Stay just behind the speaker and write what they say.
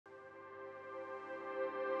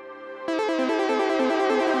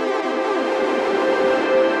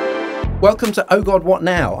Welcome to Oh God, What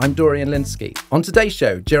Now? I'm Dorian Lynskey. On today's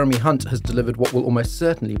show, Jeremy Hunt has delivered what will almost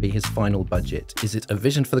certainly be his final budget. Is it a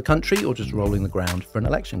vision for the country or just rolling the ground for an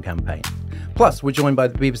election campaign? Plus, we're joined by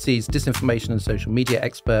the BBC's disinformation and social media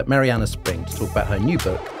expert, Marianna Spring, to talk about her new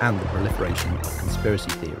book and the proliferation of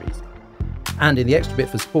conspiracy theories. And in the extra bit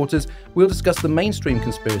for supporters, we'll discuss the mainstream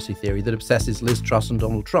conspiracy theory that obsesses Liz Truss and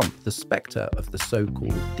Donald Trump, the spectre of the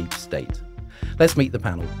so-called deep state. Let's meet the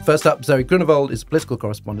panel. First up, Zoë Grünewald is a political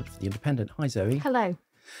correspondent for The Independent. Hi, Zoe. Hello.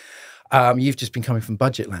 You've just been coming from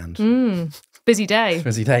Budgetland. Busy day.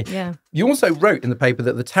 Busy day. Yeah. You also wrote in the paper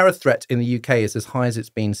that the terror threat in the UK is as high as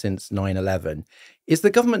it's been since 9/11. Is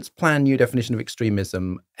the government's planned new definition of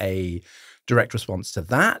extremism a direct response to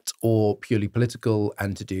that, or purely political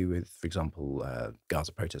and to do with, for example,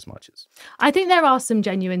 Gaza protest marches? I think there are some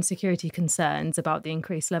genuine security concerns about the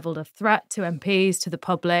increased level of threat to MPs, to the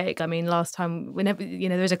public. I mean, last time, whenever,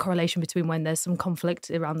 there is a correlation between when there's some conflict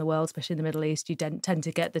around the world, especially in the Middle East, you tend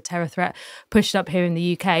to get the terror threat pushed up here in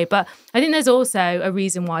the UK. But I think there's also a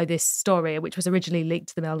reason why this story, which was originally leaked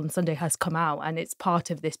to the Mail on Sunday, has come out. And it's part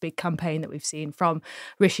of this big campaign that we've seen from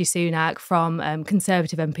Rishi Sunak, from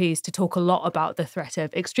Conservative MPs, to talk a lot about the threat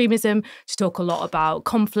of extremism, to talk a lot about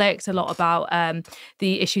conflict, a lot about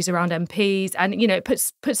the issues around MPs. And, it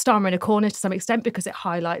puts Starmer in a corner to some extent because it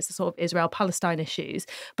highlights the sort of Israel-Palestine issues.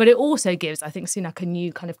 But it also gives, I think, Sunak a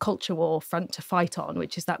new kind of culture war front to fight on,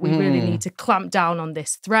 which is that we really need to clamp down on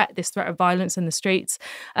this threat of violence in the streets.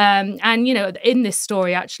 And, in this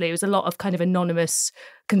story, actually, it was a lot of kind of anonymous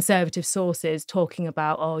Conservative sources talking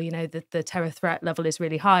about, the terror threat level is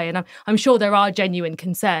really high. And I'm sure there are genuine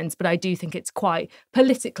concerns, but I do think it's quite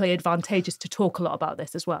politically advantageous to talk a lot about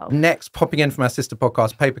this as well. Next, popping in from our sister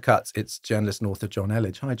podcast, Paper Cuts, it's journalist and author Jonn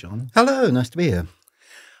Elledge. Hi, Jonn. Hello, nice to be here.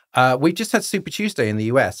 We've just had Super Tuesday in the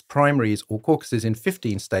US, primaries or caucuses in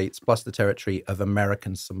 15 states, plus the territory of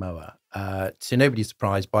American Samoa. To nobody's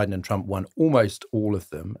surprise, Biden and Trump won almost all of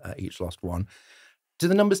them, each lost one. Do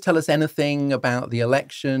the numbers tell us anything about the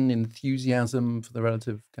election, enthusiasm for the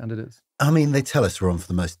relative candidates? I mean, they tell us we're on for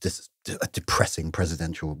the most depressing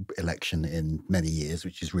presidential election in many years,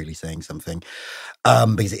 which is really saying something,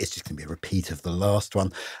 because it's just going to be a repeat of the last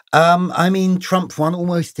one. Trump won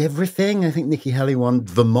almost everything. I think Nikki Haley won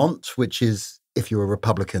Vermont, which is, if you're a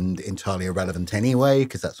Republican, entirely irrelevant anyway,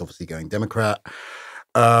 because that's obviously going Democrat.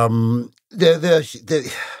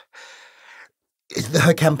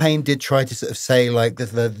 Her campaign did try to sort of say, like,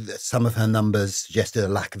 some of her numbers suggested a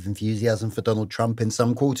lack of enthusiasm for Donald Trump in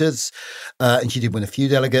some quarters, and she did win a few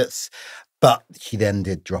delegates, but she then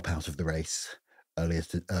did drop out of the race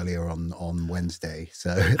earlier on Wednesday. So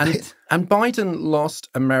and Biden lost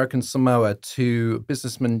American Samoa to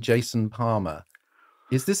businessman Jason Palmer.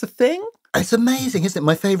 Is this a thing? It's amazing, isn't it?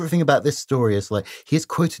 My favourite thing about this story is, like, he is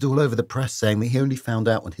quoted all over the press saying that he only found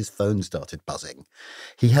out when his phone started buzzing.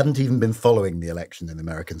 He hadn't even been following the election in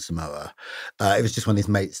American Samoa. It was just when his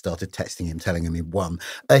mates started texting him, telling him he won.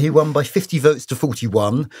 He won by 50 votes to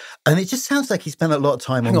 41. And it just sounds like he spent a lot of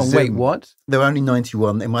time on Zoom. Wait, what? There were only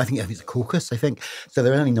 91. I think it's a caucus, I think. So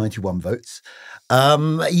there were only 91 votes.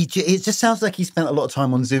 It just sounds like he spent a lot of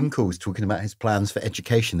time on Zoom calls talking about his plans for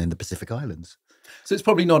education in the Pacific Islands. So it's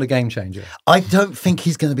probably not a game changer. I don't think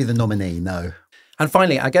he's going to be the nominee, no. And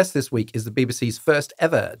finally, our guest this week is the BBC's first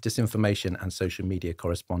ever disinformation and social media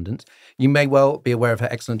correspondent. You may well be aware of her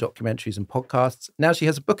excellent documentaries and podcasts. Now she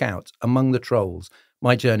has a book out, Among the Trolls,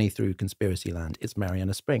 My Journey Through Conspiracy Land. It's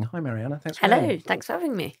Marianna Spring. Hi, Marianna. Thanks for coming. Hello. Thanks for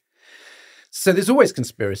having me. So there's always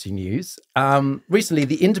conspiracy news. Recently,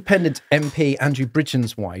 the Independent MP Andrew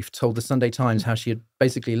Bridgen's wife told the Sunday Times how she had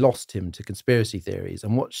basically lost him to conspiracy theories.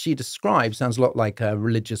 And what she describes sounds a lot like a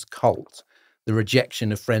religious cult, the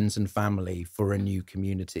rejection of friends and family for a new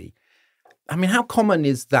community. I mean, how common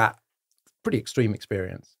is that pretty extreme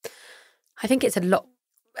experience? I think it's a lot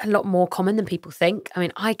more common than people think. I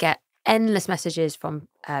mean, I get endless messages from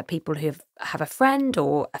people who have a friend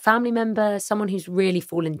or a family member, someone who's really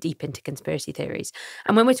fallen deep into conspiracy theories.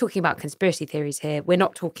 And when we're talking about conspiracy theories here, we're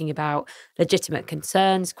not talking about legitimate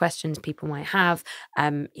concerns, questions people might have.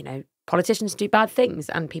 Politicians do bad things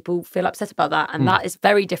and people feel upset about that. And that is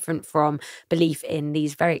very different from belief in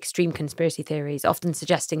these very extreme conspiracy theories, often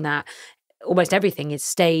suggesting that almost everything is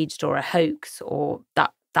staged or a hoax, or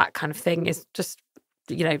that kind of thing is just,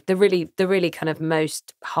 the really kind of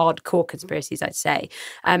most hardcore conspiracies, I'd say.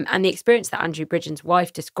 And the experience that Andrew Bridgen's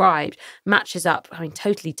wife described matches up,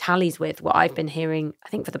 totally tallies with what I've been hearing, I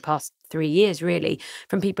think, for the past 3 years, really,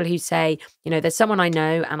 from people who say, there's someone I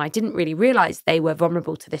know and I didn't really realise they were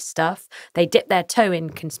vulnerable to this stuff. They dipped their toe in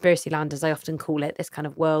conspiracy land, as I often call it, this kind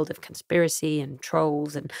of world of conspiracy and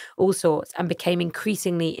trolls and all sorts, and became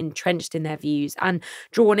increasingly entrenched in their views and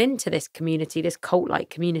drawn into this community, this cult-like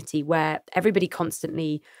community where everybody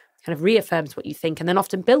constantly kind of reaffirms what you think and then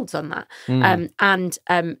often builds on that.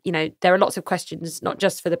 There are lots of questions, not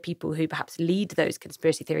just for the people who perhaps lead those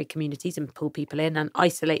conspiracy theory communities and pull people in and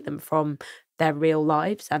isolate them from their real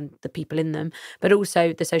lives and the people in them, but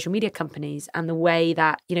also the social media companies and the way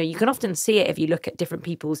that, you can often see it if you look at different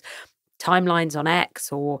people's timelines on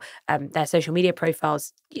X or their social media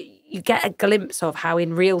profiles. You get a glimpse of how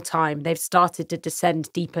in real time they've started to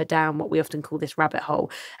descend deeper down what we often call this rabbit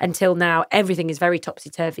hole, until now everything is very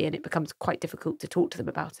topsy-turvy and it becomes quite difficult to talk to them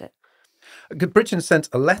about it. Britain sent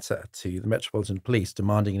a letter to the Metropolitan Police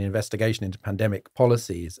demanding an investigation into pandemic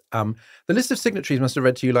policies. The list of signatories must have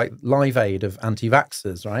read to you like Live Aid of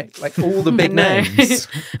anti-vaxxers, right? Like all the big names.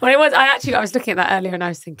 Well, I was looking at that earlier and I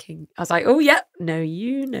was like, oh, yeah, know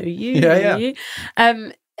you.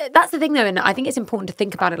 That's the thing, though, and I think it's important to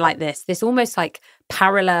think about it like this almost like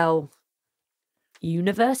parallel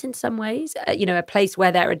universe in some ways, a place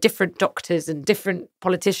where there are different doctors and different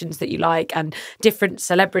politicians that you like and different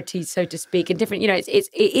celebrities, so to speak, and different,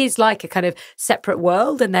 it is like a kind of separate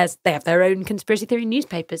world, and they have their own conspiracy theory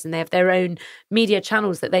newspapers and they have their own media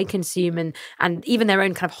channels that they consume and even their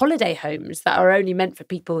own kind of holiday homes that are only meant for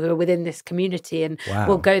people who are within this community and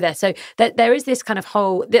will go there. So there is this kind of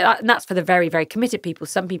whole, and that's for the very, very committed people.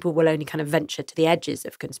 Some people will only kind of venture to the edges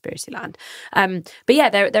of conspiracy land. But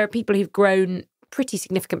yeah, there are people who've grown pretty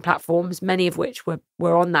significant platforms, many of which were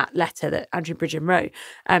on that letter that Andrew Bridgen wrote,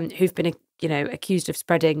 who've been, accused of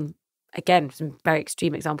spreading, again, some very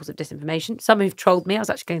extreme examples of disinformation. Some who've trolled me. I was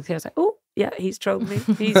actually going through, I was like, oh, yeah, he's trolled me.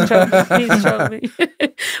 He's trolled me,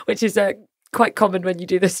 which is quite common when you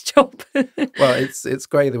do this job. Well, it's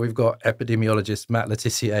great that we've got epidemiologist Matt Le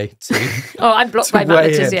Tissier to Oh, I'm blocked by Matt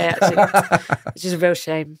Le Tissier, actually, which is a real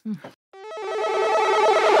shame.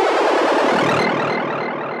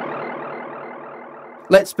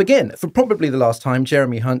 Let's begin. For probably the last time,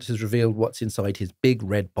 Jeremy Hunt has revealed what's inside his big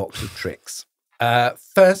red box of tricks.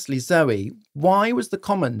 Firstly, Zoe, why was the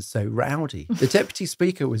Commons so rowdy? The Deputy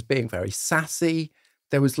Speaker was being very sassy.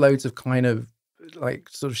 There was loads of kind of like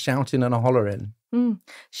sort of shouting and a hollering.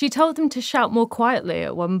 She told them to shout more quietly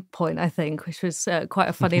at one point, I think, which was quite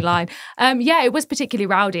a funny line. Yeah, it was particularly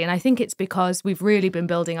rowdy. And I think it's because we've really been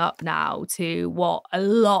building up now to what a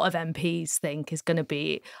lot of MPs think is going to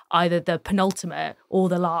be either the penultimate or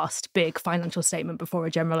the last big financial statement before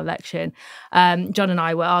a general election. Jonn and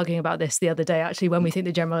I were arguing about this the other day, actually, when we think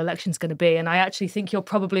the general election is going to be. And I actually think you're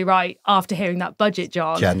probably right after hearing that budget,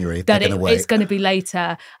 Jonn. January. That it's going to be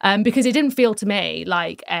later. Because it didn't feel to me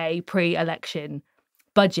like a pre-election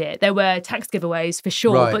budget. There were tax giveaways for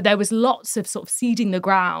sure, right, but there was lots of sort of seeding the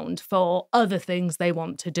ground for other things they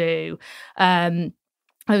want to do.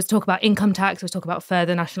 I was talking about income tax, I was talking about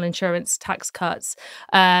further national insurance tax cuts.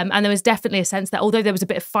 And there was definitely a sense that although there was a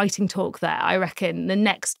bit of fighting talk there, I reckon the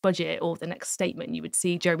next budget or the next statement, you would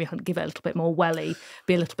see Jeremy Hunt give it a little bit more welly,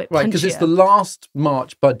 be a little bit punchier. Right, because it's the last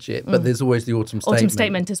March budget, but there's always the autumn statement. Autumn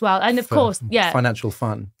statement as well. And of course, yeah. Financial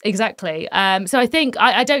fun. Exactly. So I think,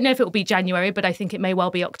 I don't know if it will be January, but I think it may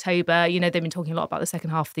well be October. They've been talking a lot about the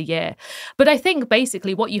second half of the year. But I think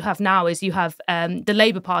basically what you have now is you have the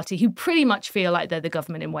Labour Party, who pretty much feel like they're the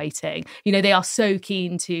government in waiting. They are so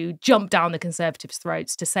keen to jump down the Conservatives'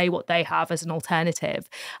 throats to say what they have as an alternative.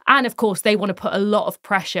 And of course, they want to put a lot of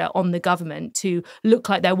pressure on the government to look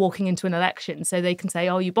like they're walking into an election so they can say,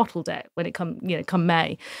 oh, you bottled it when it come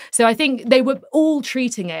May. So I think they were all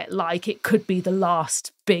treating it like it could be the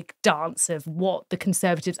last big dance of what the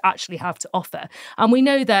Conservatives actually have to offer. And we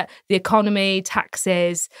know that the economy,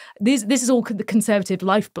 taxes, this is all the Conservative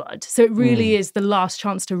lifeblood. So it really is the last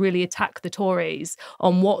chance to really attack the Tories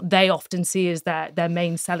on what they often see as their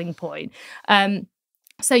main selling point.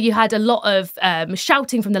 So you had a lot of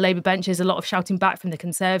shouting from the Labour benches, a lot of shouting back from the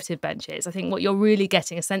Conservative benches. I think what you're really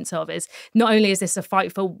getting a sense of is not only is this a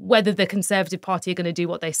fight for whether the Conservative Party are going to do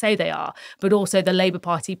what they say they are, but also the Labour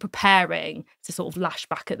Party preparing to sort of lash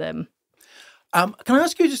back at them. Can I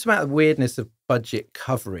ask you just about the weirdness of budget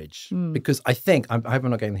coverage? Because I think, I hope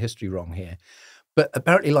I'm not getting the history wrong here, but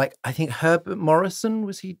apparently, I think Herbert Morrison,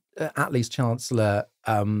 was he Attlee's Chancellor,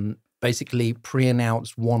 basically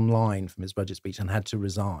pre-announced one line from his budget speech and had to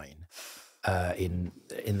resign in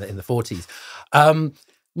the 40s.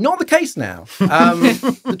 Not the case now.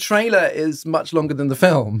 The trailer is much longer than the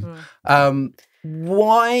film.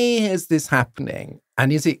 Why is this happening?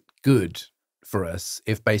 And is it good for us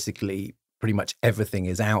if basically pretty much everything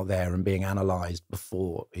is out there and being analysed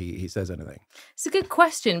before he says anything? It's a good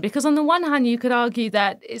question, because on the one hand, you could argue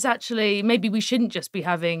that it's actually, maybe we shouldn't just be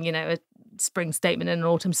having, a spring statement and an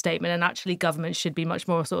autumn statement, and actually government should be much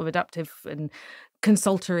more sort of adaptive and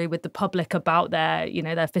consultory with the public about their,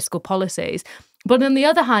 their fiscal policies. But on the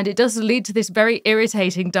other hand, it does lead to this very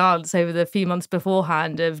irritating dance over the few months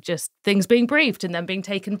beforehand of just things being briefed and then being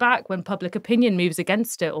taken back when public opinion moves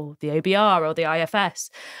against it, or the OBR or the IFS.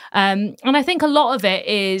 And I think a lot of it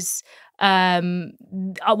is,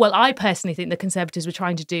 I personally think the Conservatives were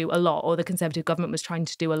trying to do a lot, or the Conservative government was trying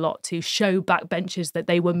to do a lot to show backbenchers that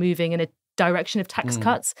they were moving in a direction of tax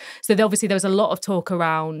cuts. So obviously there was a lot of talk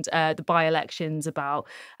around the by-elections about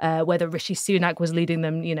whether Rishi Sunak was leading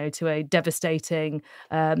them, to a devastating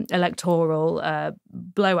electoral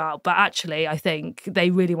blowout. But actually, I think they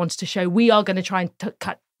really wanted to show we are going to try and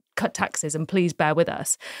cut taxes, and please bear with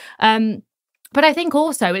us. But I think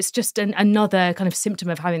also it's just another kind of symptom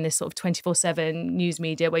of having this sort of 24/7 news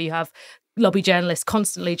media where you have lobby journalists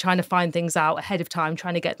constantly trying to find things out ahead of time,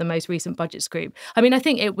 trying to get the most recent budget scoop. I mean, I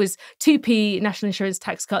think it was 2p national insurance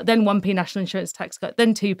tax cut, then 1p national insurance tax cut,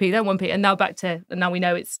 then 2p, then 1p, and now we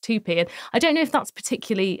know it's 2p. And I don't know if that's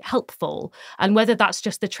particularly helpful, and whether that's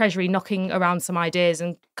just the Treasury knocking around some ideas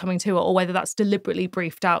and coming to it, or whether that's deliberately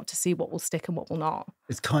briefed out to see what will stick and what will not.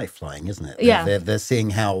 It's kite flying, isn't it? Yeah. They're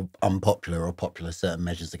seeing how unpopular or popular certain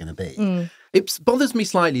measures are going to be. It bothers me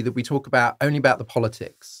slightly that we talk only about the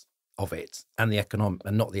politics of it and the economic,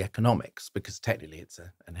 and not the economics, because technically it's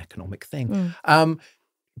an economic thing.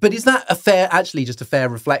 But is that just a fair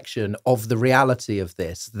reflection of the reality of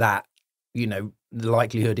this, that, the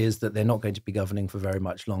likelihood is that they're not going to be governing for very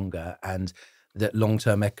much longer, and that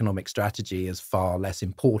long-term economic strategy is far less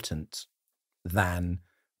important than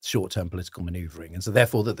short-term political manoeuvring, and so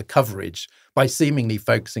therefore that the coverage, by seemingly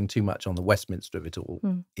focusing too much on the Westminster of it all,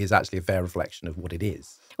 is actually a fair reflection of what it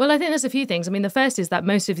is? Well, I think there's a few things. I mean, the first is that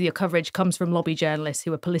most of your coverage comes from lobby journalists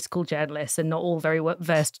who are political journalists and not all very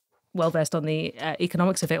well-versed on the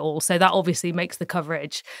economics of it all. So that obviously makes the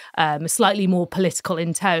coverage slightly more political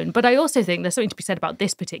in tone. But I also think there's something to be said about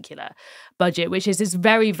this particular budget, which is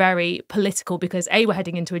very, very political, because A, we're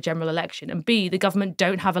heading into a general election, and B, the government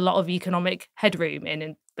don't have a lot of economic headroom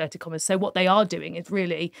in inverted commas. So what they are doing is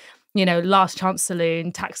really, last chance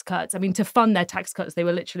saloon, tax cuts. I mean, to fund their tax cuts, they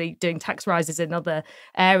were literally doing tax rises in other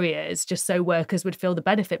areas just so workers would feel the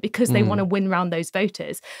benefit, because they want to win round those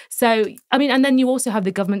voters. So, I mean, and then you also have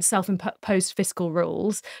the government's self-imposed fiscal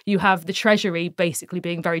rules. You have the Treasury basically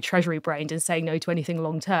being very Treasury-brained and saying no to anything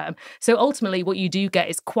long-term. So ultimately what you do get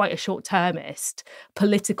is quite a short-termist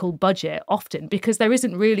political budget often, because there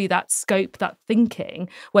isn't really that scope, that thinking,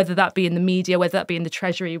 whether that be in the media, whether that be in the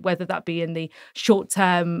Treasury, whether that be in the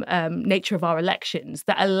short-term nature of our elections,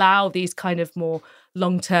 that allow these kind of more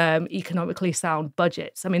long-term, economically sound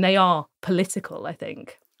budgets. I mean, they are political, I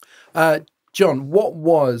think. Jonn, what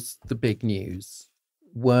was the big news?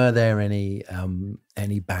 Were there any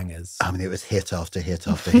bangers? I mean, it was hit after hit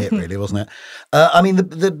after hit, really, wasn't it? I mean,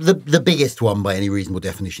 the biggest one by any reasonable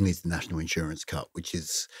definition is the national insurance cut, which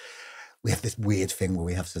is, we have this weird thing where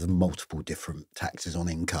we have sort of multiple different taxes on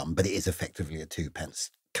income, but it is effectively a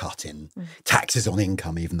 2p cut in taxes on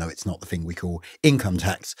income, even though it's not the thing we call income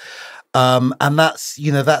tax. And that's,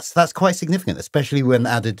 that's quite significant, especially when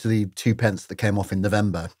added to the 2p that came off in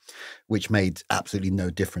November, which made absolutely no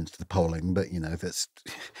difference to the polling. But, that's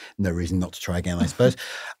no reason not to try again, I suppose.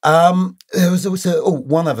 There was also,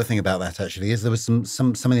 one other thing about that, actually, is there was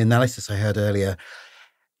some of the analysis I heard earlier.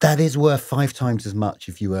 That is worth 5 times as much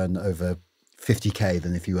if you earn over 50k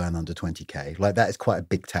than if you earn under 20k. Like, that is quite a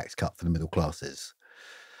big tax cut for the middle classes,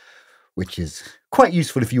 which is quite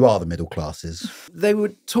useful if you are the middle classes. They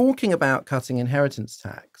were talking about cutting inheritance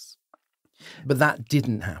tax, but that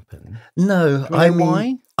didn't happen. No,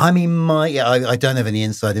 why? I mean, I don't have any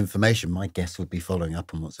inside information. My guess would be following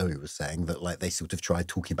up on what Zoe was saying, that like they sort of tried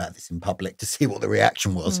talking about this in public to see what the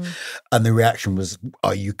reaction was. And the reaction was,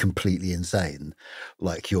 are you completely insane?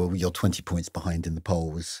 Like you're 20 points behind in the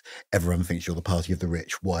polls. Everyone thinks you're the party of the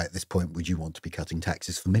rich. Why at this point would you want to be cutting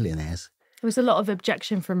taxes for millionaires? There was a lot of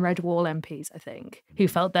objection from Red Wall MPs, I think, who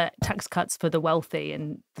felt that tax cuts for the wealthy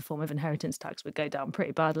in the form of inheritance tax would go down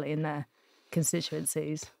pretty badly in their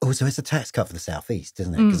constituencies. Also, it's a tax cut for the South East,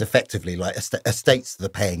 isn't it? Because effectively, like estates that are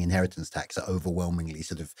paying inheritance tax are overwhelmingly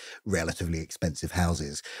sort of relatively expensive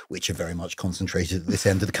houses, which are very much concentrated at this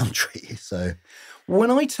end of the country. So, when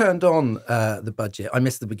I turned on the budget, I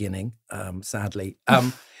missed the beginning, sadly.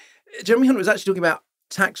 Jeremy Hunt was actually talking about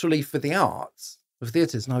tax relief for the arts, of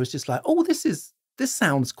theatres, and I was just like, this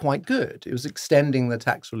sounds quite good. It was extending the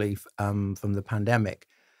tax relief from the pandemic.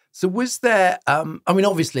 So was there, I mean,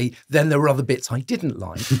 obviously, then there were other bits I didn't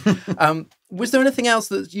like. Was there anything else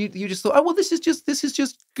that you just thought, oh, well, this is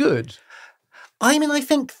just good? I mean, I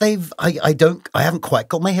think I haven't quite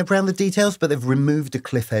got my head around the details, but they've removed a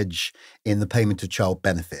cliff edge in the payment of child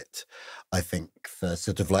benefit. I think for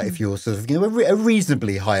sort of like if you're sort of, a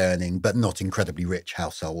reasonably high earning but not incredibly rich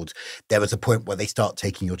household, there was a point where they start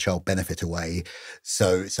taking your child benefit away.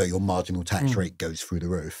 So your marginal tax rate goes through the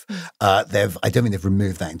roof. I don't think they've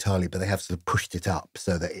removed that entirely, but they have sort of pushed it up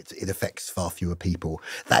so that it affects far fewer people.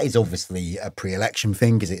 That is obviously a pre-election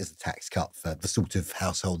thing because it is a tax cut for the sort of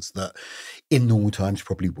households that in normal times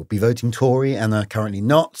probably would be voting Tory and are currently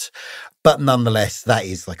not. But nonetheless, that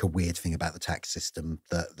is like a weird thing about the tax system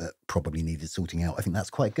that probably needed sorting out. I think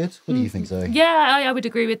that's quite good. What do you think, Zoe? Yeah, I would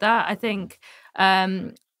agree with that. I think,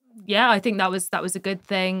 I think that was a good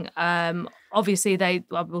thing. Obviously,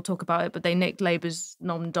 we'll talk about it, but they nicked Labour's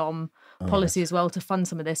non-dom policy as well to fund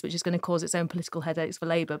some of this, which is going to cause its own political headaches for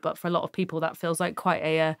Labour. But for a lot of people, that feels like quite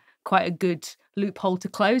a good loophole to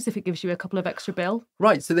close if it gives you a couple of extra bill.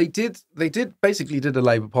 Right. So they basically did a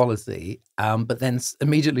Labour policy, but then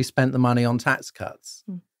immediately spent the money on tax cuts.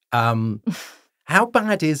 How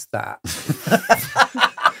bad is that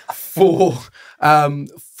for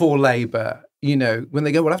Labour? When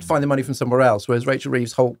they go, we'll have to find the money from somewhere else, whereas Rachel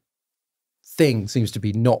Reeves' whole thing seems to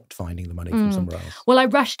be not finding the money from somewhere else. Well, I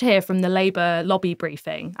rushed here from the Labour lobby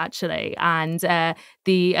briefing, actually, and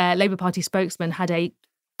the Labour Party spokesman had a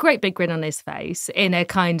great big grin on his face in a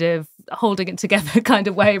kind of holding it together kind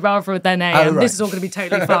of way rather than this is all going to be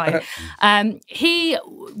totally fine. He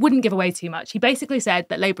wouldn't give away too much. He basically said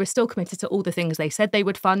that Labour is still committed to all the things they said they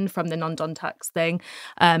would fund from the non-dom tax thing.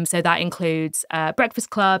 So that includes breakfast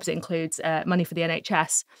clubs, it includes money for the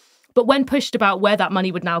NHS. But when pushed about where that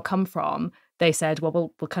money would now come from, they said, well,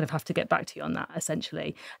 we'll kind of have to get back to you on that,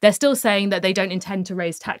 essentially. They're still saying that they don't intend to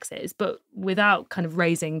raise taxes, but without kind of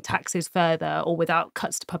raising taxes further or without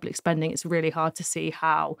cuts to public spending, it's really hard to see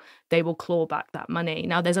how they will claw back that money.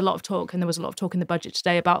 Now, there's a lot of talk, and there was a lot of talk in the budget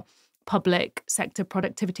today about public sector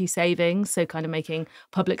productivity savings, so kind of making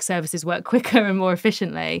public services work quicker and more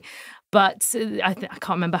efficiently. But I can't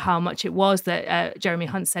remember how much it was that Jeremy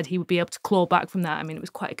Hunt said he would be able to claw back from that. I mean, it was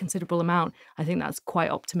quite a considerable amount. I think that's quite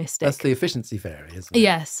optimistic. That's the efficiency fairy, isn't it?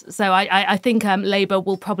 Yes. So I think Labour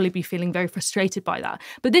will probably be feeling very frustrated by that.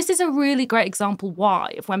 But this is a really great example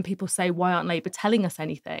of when people say, why aren't Labour telling us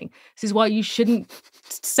anything? This is why you shouldn't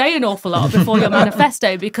say an awful lot before your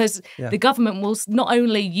manifesto, because the government will not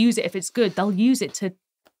only use it if it's good, they'll use it to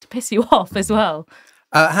piss you off as well.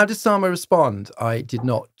 How did Starmer respond? I did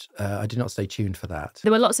not stay tuned for that.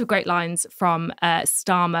 There were lots of great lines from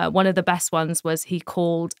Starmer. One of the best ones was he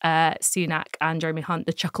called Sunak and Jeremy Hunt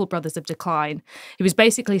the Chuckle Brothers of decline. He was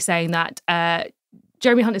basically saying that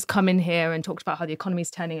Jeremy Hunt has come in here and talked about how the economy is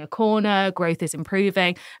turning a corner, growth is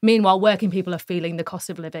improving. Meanwhile, working people are feeling the cost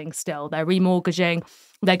of living still. They're remortgaging.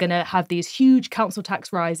 They're going to have these huge council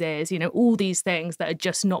tax rises, all these things that are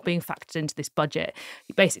just not being factored into this budget.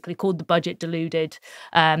 He basically called the budget deluded.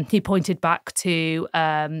 He pointed back to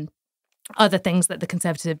other things that the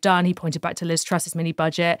Conservatives have done. He pointed back to Liz Truss's mini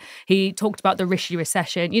budget. He talked about the Rishi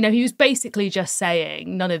recession. He was basically just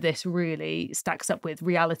saying none of this really stacks up with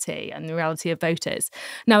reality and the reality of voters.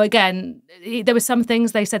 Now, again, there were some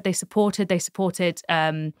things they said they supported. They supported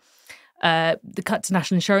the cut to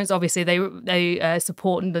national insurance. Obviously, they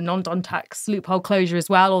support the non-dom tax loophole closure as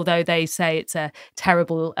well, although they say it's a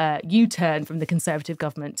terrible U-turn from the Conservative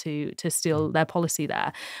government to steal their policy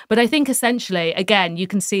there. But I think essentially, again, you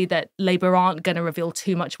can see that Labour aren't going to reveal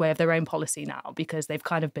too much way of their own policy now because they've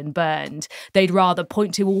kind of been burned. They'd rather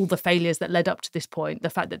point to all the failures that led up to this point,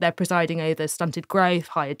 the fact that they're presiding over stunted growth,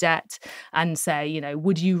 higher debt, and say,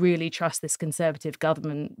 would you really trust this Conservative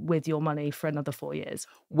government with your money for another 4 years?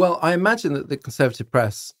 Well, I imagine that the Conservative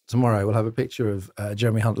press tomorrow will have a picture of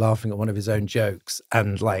Jeremy Hunt laughing at one of his own jokes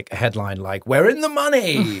and like a headline like, we're in the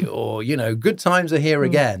money, or, good times are here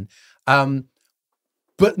again.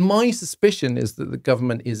 But my suspicion is that the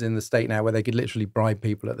government is in the state now where they could literally bribe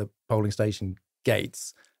people at the polling station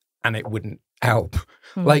gates and it wouldn't help.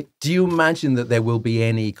 Like, do you imagine that there will be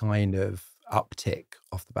any kind of uptick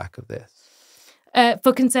off the back of this?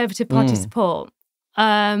 For Conservative Party support?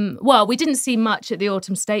 Well, we didn't see much at the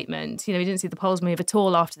autumn statement. We didn't see the polls move at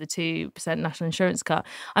all after the 2% national insurance cut.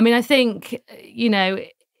 I mean, I think,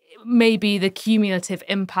 maybe the cumulative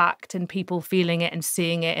impact and people feeling it and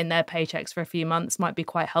seeing it in their paychecks for a few months might be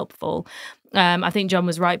quite helpful. I think Jonn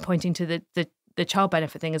was right pointing to the the child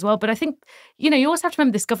benefit thing as well. But I think, you also have to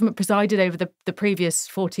remember this government presided over the previous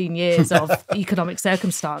 14 years of economic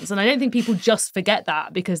circumstance. And I don't think people just forget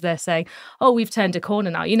that because they're saying, oh, we've turned a corner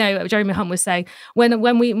now. Jeremy Hunt was saying, when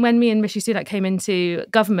me and Rishi Sunak came into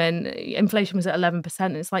government, inflation was at 11%.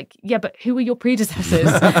 And it's like, yeah, but who were your predecessors?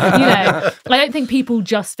 I don't think people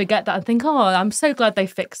just forget that and think, oh, I'm so glad they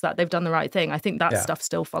fixed that. They've done the right thing. I think that stuff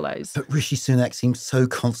still follows. But Rishi Sunak seems so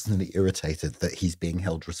constantly irritated that he's being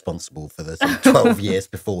held responsible for the 12 years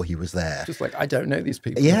before he was there. Just like, I don't know these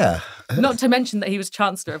people. Yeah. Not to mention that he was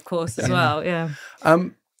Chancellor, of course, as well. Yeah.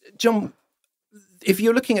 Jonn, if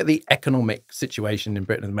you're looking at the economic situation in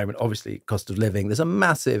Britain at the moment, obviously cost of living, there's a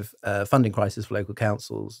massive funding crisis for local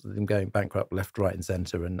councils, them going bankrupt left, right and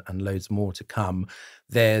centre and loads more to come.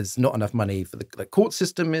 There's not enough money for the court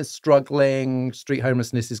system is struggling, street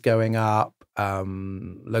homelessness is going up,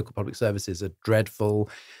 local public services are dreadful.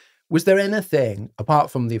 Was there anything, apart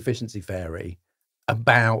from the efficiency fairy,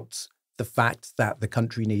 about the fact that the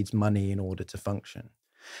country needs money in order to function?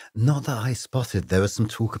 Not that I spotted. There was some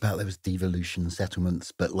talk about there was devolution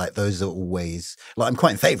settlements, but those are always I'm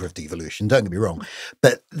quite in favour of devolution, don't get me wrong,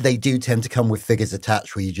 but they do tend to come with figures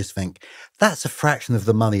attached where you just think that's a fraction of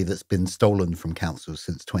the money that's been stolen from councils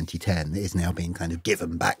since 2010 is now being kind of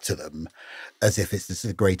given back to them as if this is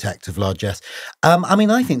a great act of largesse.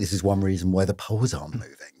 I think this is one reason why the polls aren't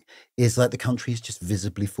moving. Is the country is just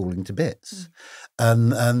visibly falling to bits,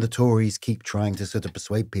 and the Tories keep trying to sort of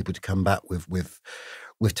persuade people to come back with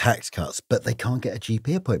tax cuts, but they can't get a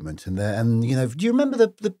GP appointment in there. And do you remember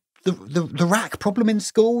the rack problem in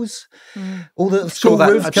schools? All the school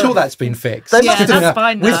roofs. I'm sure that's been fixed. That's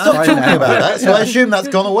fine now. We've stopped talking about that, so I assume that's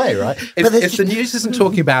gone away, right? If the news isn't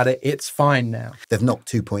talking about it, it's fine now. They've knocked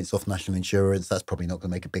 2 points off national insurance. That's probably not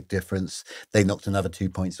going to make a big difference. They knocked another 2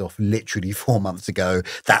 points off literally 4 months ago.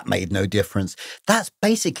 That made no difference. That's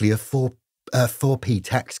basically a 4p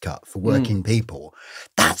tax cut for working people.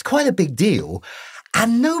 That's quite a big deal.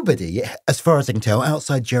 And nobody, as far as I can tell,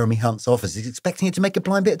 outside Jeremy Hunt's office is expecting it to make a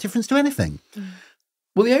blind bit of difference to anything.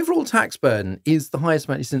 Well, the overall tax burden is the highest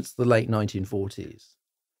since the late 1940s,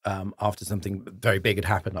 after something very big had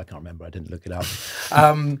happened. I can't remember. I didn't look it up.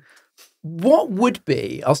 What would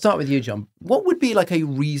be, I'll start with you, Jonn, what would be a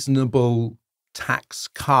reasonable tax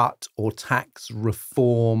cut or tax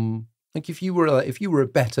reform? If you were a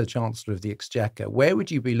better Chancellor of the Exchequer, where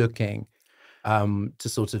would you be looking to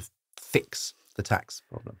sort of fix the tax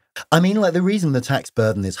problem? The reason the tax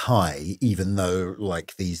burden is high, even though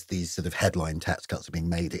these sort of headline tax cuts are being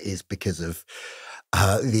made, is because of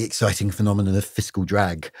the exciting phenomenon of fiscal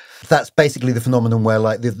drag. That's basically the phenomenon where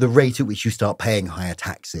the rate at which you start paying higher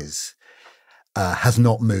taxes has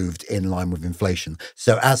not moved in line with inflation.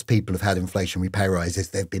 So as people have had inflationary pay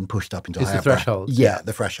rises, they've been pushed up into higher the thresholds. Yeah,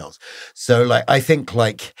 the thresholds. So I think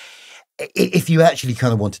if you actually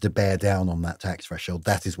kind of wanted to bear down on that tax threshold,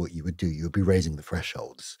 that is what you would do. You would be raising the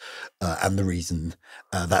thresholds. And the reason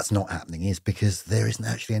that's not happening is because there isn't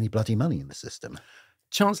actually any bloody money in the system.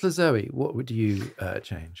 Chancellor Zoë, what would you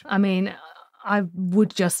change? I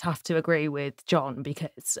would just have to agree with Jonn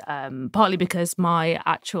because partly because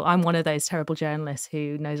I'm one of those terrible journalists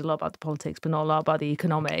who knows a lot about the politics but not a lot about the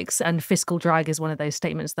economics, and fiscal drag is one of those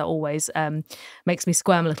statements that always makes me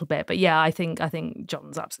squirm a little bit. But yeah, I think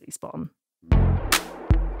Jonn's absolutely spot on.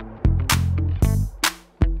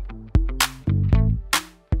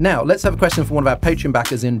 Now, let's have a question from one of our Patreon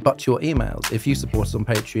backers in But Your Emails. If you support us on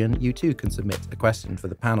Patreon, you too can submit a question for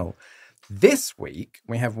the panel. This week,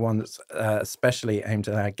 we have one that's especially aimed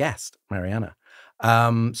at our guest, Marianna.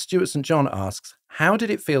 Stuart St. John asks, how did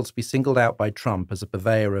it feel to be singled out by Trump as a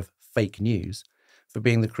purveyor of fake news for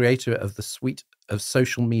being the creator of the suite of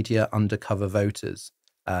social media undercover voters?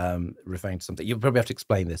 Referring to something. You'll probably have to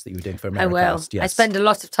explain this, that you were doing for Americast. I will. Yes. I spend a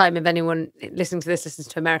lot of time, if anyone listening to this listens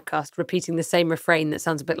to Americast, repeating the same refrain that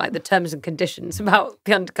sounds a bit like the terms and conditions about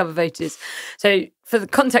the undercover voters. So for the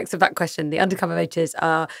context of that question, the undercover voters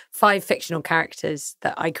are 5 fictional characters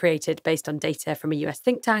that I created based on data from a US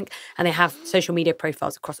think tank, and they have social media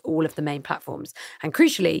profiles across all of the main platforms. And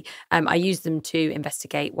crucially, I use them to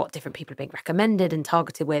investigate what different people are being recommended and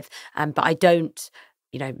targeted with, but I don't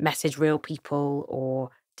message real people or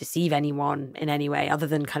deceive anyone in any way other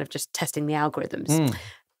than kind of just testing the algorithms.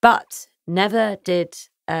 But never did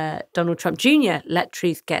Donald Trump Jr. let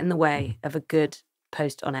truth get in the way of a good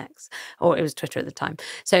post on X, or it was Twitter at the time.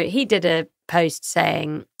 So he did a post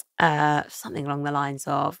saying something along the lines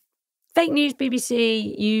of, fake news,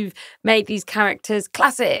 BBC, you've made these characters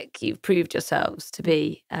classic. You've proved yourselves to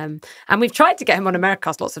be. And we've tried to get him on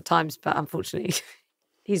Americast lots of times, but unfortunately,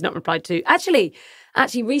 he's not replied to. Actually,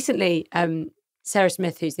 recently, Sarah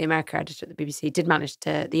Smith, who's the America editor at the BBC,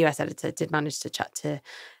 the US editor, did manage to chat to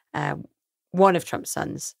one of Trump's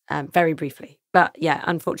sons very briefly. But yeah,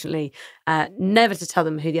 unfortunately, never to tell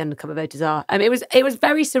them who the undercover voters are. It was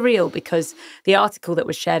very surreal because the article that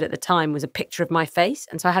was shared at the time was a picture of my face.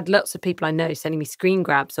 And so I had lots of people I know sending me screen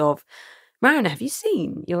grabs of, Marianna, have you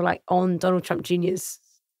seen? You're like on Donald Trump Jr.'s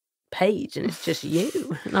page and it's just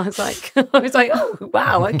you. And I was like, oh,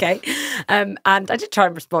 wow, okay. And I did try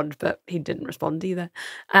and respond, but he didn't respond either.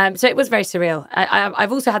 So it was very surreal.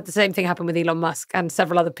 I've also had the same thing happen with Elon Musk and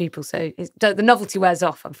several other people. So the novelty wears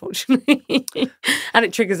off, unfortunately. And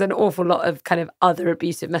it triggers an awful lot of kind of other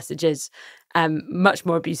abusive messages, much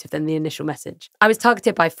more abusive than the initial message. I was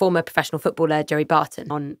targeted by former professional footballer Joey Barton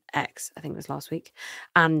on X, I think it was last week.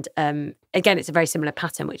 And again, it's a very similar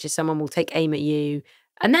pattern, which is someone will take aim at you,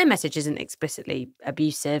 and their message isn't explicitly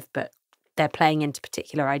abusive, but they're playing into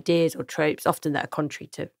particular ideas or tropes, often that are contrary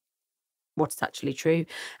to what's actually true.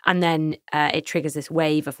 And then it triggers this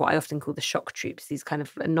wave of what I often call the shock troops, these kind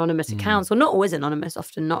of anonymous accounts, or not always anonymous,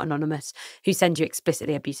 often not anonymous, who send you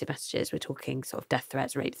explicitly abusive messages. We're talking sort of death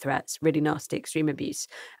threats, rape threats, really nasty extreme abuse.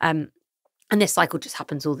 And this cycle just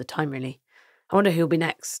happens all the time, really. I wonder who'll be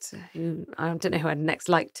next. I don't know who I'd next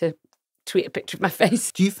like to tweet a picture of my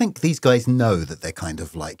face. Do you think these guys know that they're kind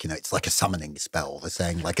of like, it's like a summoning spell? They're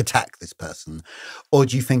saying like, attack this person. Or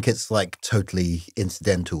do you think it's like totally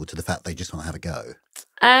incidental to the fact they just want to have a go?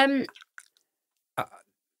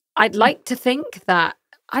 I'd like to think that,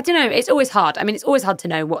 I don't know, it's always hard. I mean, it's always hard to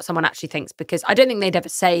know what someone actually thinks because I don't think they'd ever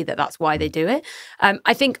say that that's why they do it.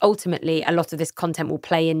 I think ultimately a lot of this content will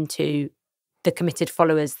play into the committed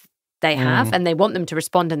followers they have and they want them to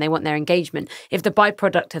respond and they want their engagement. If the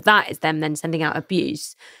byproduct of that is them then sending out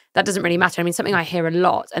abuse, that doesn't really matter. I mean, something I hear a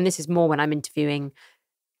lot, and this is more when I'm interviewing,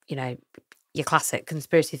 your classic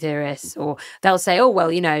conspiracy theorists, or they'll say, oh, well,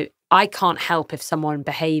 I can't help if someone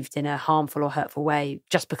behaved in a harmful or hurtful way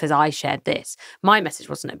just because I shared this. My message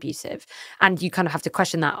wasn't abusive. And you kind of have to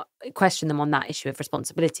question them on that issue of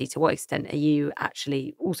responsibility. To what extent are you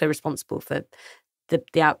actually also responsible for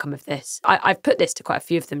the outcome of this? I've put this to quite a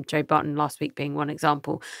few of them, Joe Barton last week being one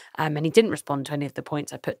example, and he didn't respond to any of the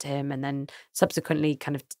points I put to him, and then subsequently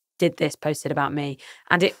kind of posted about me,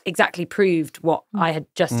 and it exactly proved what I had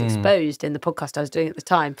just exposed in the podcast I was doing at the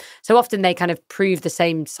time. So often they kind of prove the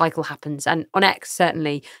same cycle happens, and on X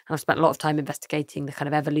certainly, I've spent a lot of time investigating the kind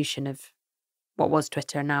of evolution of what was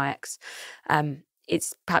Twitter and now X.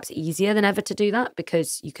 It's perhaps easier than ever to do that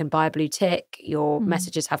because you can buy a blue tick, your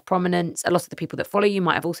messages have prominence. A lot of the people that follow you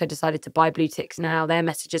might have also decided to buy blue ticks now, their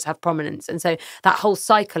messages have prominence. And so that whole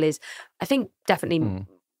cycle is, I think, definitely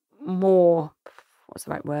more, what's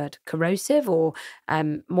the right word, corrosive or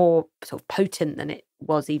more sort of potent than it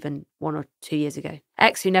was even 1 or 2 years ago.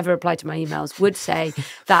 X, who never replied to my emails, would say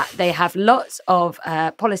that they have lots of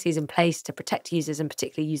policies in place to protect users and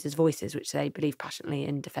particularly users' voices, which they believe passionately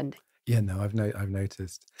in defending. Yeah, no, I've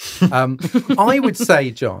noticed. I would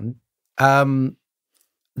say, Jonn,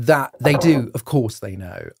 that they do. Of course, they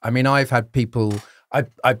know. I mean, I've had people.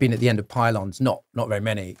 I've been at the end of pylons, not very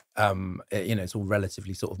many. It's all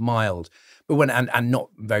relatively sort of mild, but and not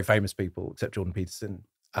very famous people except Jordan Peterson.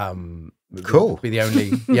 Cool, be the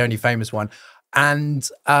only famous one, and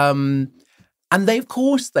they of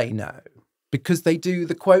course they know because they do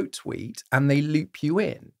the quote tweet and they loop you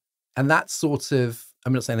in, and that's sort of.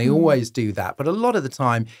 I'm not saying they always do that, but a lot of the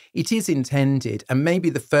time it is intended. And maybe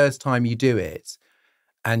the first time you do it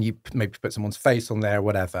and you maybe put someone's face on there or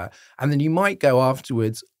whatever, and then you might go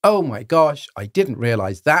afterwards, oh my gosh, I didn't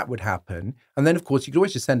realize that would happen. And then, of course, you could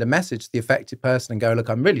always just send a message to the affected person and go, look,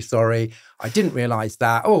 I'm really sorry. I didn't realize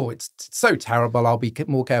that. Oh, it's so terrible. I'll be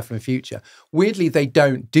more careful in future. Weirdly, they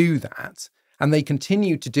don't do that and they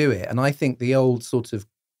continue to do it. And I think the old sort of,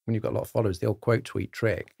 when you've got a lot of followers, the old quote tweet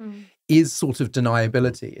trick is sort of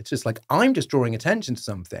deniability. It's just like, I'm just drawing attention to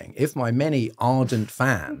something. If my many ardent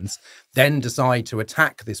fans then decide to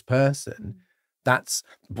attack this person, that's,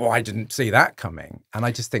 well, I didn't see that coming. And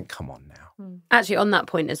I just think, come on now. Actually, on that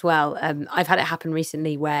point as well, I've had it happen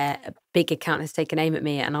recently where a big account has taken aim at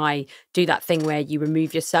me and I do that thing where you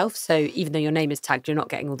remove yourself. So even though your name is tagged, you're not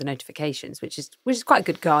getting all the notifications, which is quite a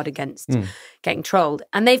good guard against getting trolled.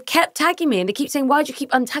 And they've kept tagging me and they keep saying, why do you keep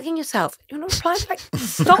untagging yourself? You're not replying back.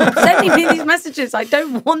 Stop sending me these messages. I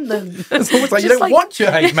don't want them. It's almost like you don't want your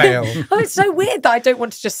hate mail. Oh, it's so weird that I don't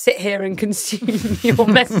want to just sit here and consume your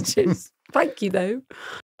messages. Thank you, though.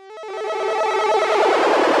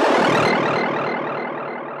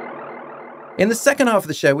 In the second half of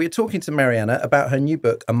the show, we are talking to Marianna about her new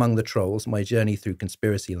book, Among the Trolls, My Journey Through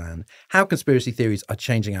Conspiracy Land, how conspiracy theories are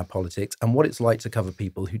changing our politics and what it's like to cover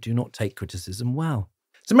people who do not take criticism well.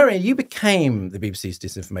 So, Marianna, you became the BBC's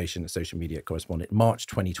disinformation and social media correspondent in March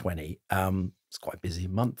 2020. It's quite a busy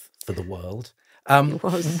month for the world. It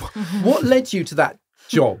was. What led you to that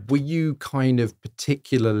job? Were you kind of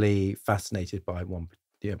particularly fascinated by one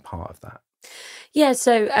part of that? Yeah,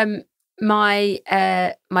 so my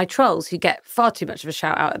trolls, who get far too much of a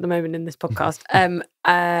shout out at the moment in this podcast,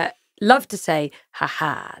 love to say,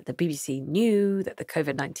 haha, the BBC knew that the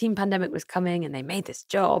COVID-19 pandemic was coming and they made this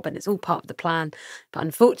job and it's all part of the plan. But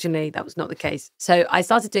unfortunately, that was not the case. So I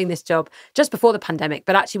started doing this job just before the pandemic,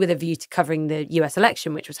 but actually with a view to covering the US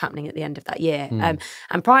election, which was happening at the end of that year.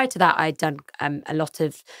 And prior to that, I'd done a lot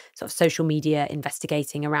of sort of social media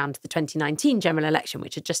investigating around the 2019 general election,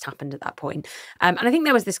 which had just happened at that point. And I think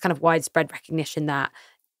there was this kind of widespread recognition that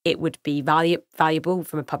it would be valuable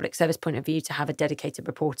from a public service point of view to have a dedicated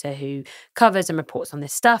reporter who covers and reports on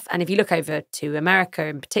this stuff. And if you look over to America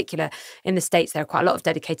in particular, in the States, there are quite a lot of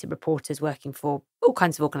dedicated reporters working for all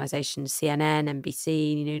kinds of organizations, CNN,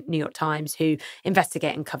 NBC, New York Times, who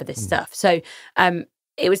investigate and cover this stuff. So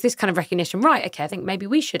it was this kind of recognition, right, okay, I think maybe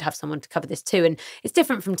we should have someone to cover this too. And it's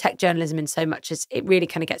different from tech journalism in so much as it really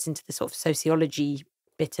kind of gets into the sort of sociology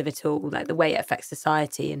bit of it all, like the way it affects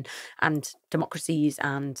society and democracies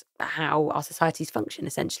and how our societies function,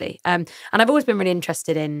 essentially. And I've always been really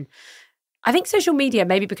interested in, I think, social media,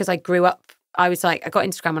 maybe because I grew up, I got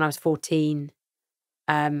Instagram when I was 14.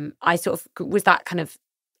 I sort of was that kind of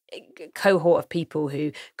cohort of people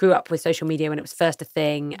who grew up with social media when it was first a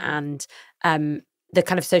thing, and the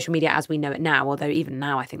kind of social media as we know it now, although even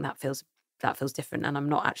now I think that feels different, and I'm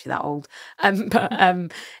not actually that old.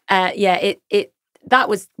 That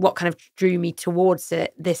was what kind of drew me towards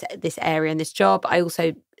this area and this job. I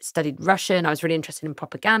also studied Russian. I was really interested in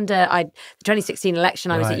propaganda. The 2016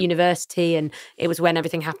 election, I was at university, and it was when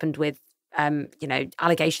everything happened with,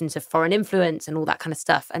 allegations of foreign influence and all that kind of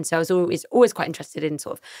stuff. And so I was always quite interested in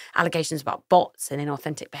sort of allegations about bots and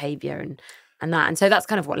inauthentic behaviour and that. And so that's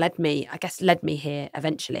kind of what led me here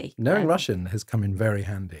eventually. Knowing Russian has come in very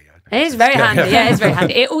handy. It is very handy. Yeah, it's very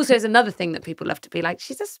handy. It also is another thing that people love to be like,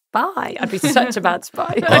 she's a spy. I'd be such a bad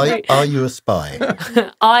spy. Are you a spy?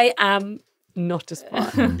 I am not a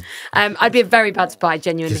spy. I'd be a very bad spy,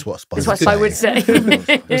 genuinely. This is what a spy would say.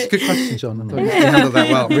 That's a good question, Jonn. You handled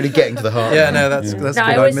that well. Really getting to the heart. Yeah, no, that's good.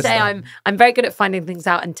 I always say I'm very good at finding things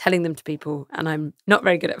out and telling them to people, and I'm not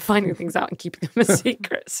very good at finding things out and keeping them a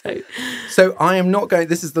secret. So I am not going.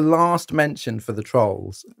 This is the last mention for the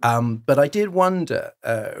trolls. But I did wonder,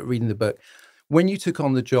 reading the book, when you took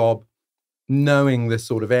on the job, knowing this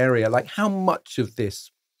sort of area, like how much of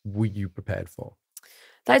this were you prepared for?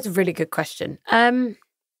 That's a really good question. I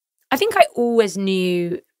think I always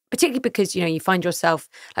knew, particularly because, you find yourself,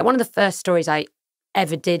 like one of the first stories I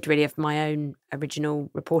ever did really of my own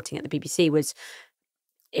original reporting at the BBC was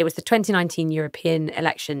the 2019 European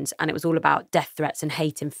elections, and it was all about death threats and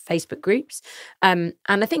hate in Facebook groups. And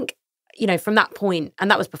I think, from that point,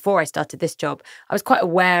 and that was before I started this job, I was quite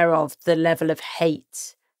aware of the level of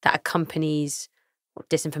hate that accompanies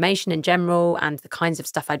disinformation in general and the kinds of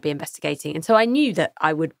stuff I'd be investigating. And so I knew that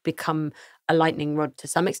I would become a lightning rod to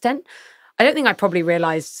some extent. I don't think I probably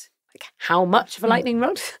realised how much of a lightning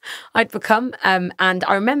rod I'd become. And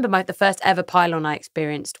I remember the first ever pylon I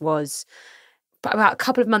experienced was about a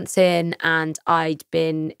couple of months in, and I'd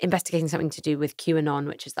been investigating something to do with QAnon,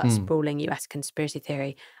 which is that sprawling US conspiracy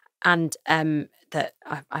theory. And that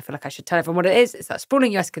I feel like I should tell everyone what it is. It's that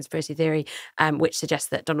sprawling US conspiracy theory, which suggests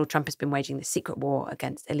that Donald Trump has been waging this secret war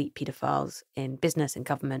against elite paedophiles in business and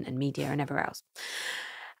government and media and everywhere else.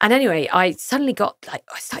 And anyway, I suddenly I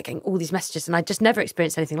started getting all these messages, and I just never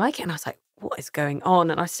experienced anything like it. And I was like, what is going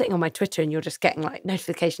on? And I was sitting on my Twitter, and you're just getting like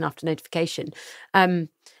notification after notification.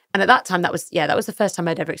 And at that time, that was the first time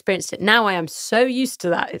I'd ever experienced it. Now I am so used to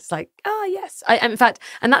that. It's like, yes. In fact,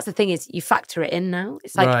 and that's the thing is you factor it in now.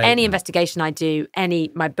 It's like any investigation I do,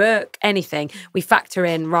 my book, anything, we factor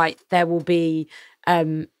in, there will be,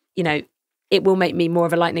 it will make me more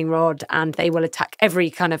of a lightning rod, and they will attack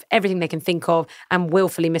everything they can think of and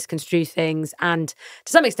willfully misconstrue things. And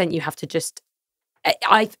to some extent, you have to just,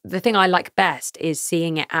 the thing I like best is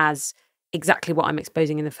seeing it as exactly what I'm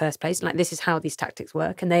exposing in the first place. Like, this is how these tactics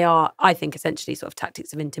work. And they are, I think, essentially sort of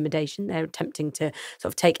tactics of intimidation. They're attempting to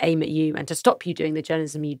sort of take aim at you and to stop you doing the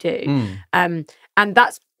journalism you do. And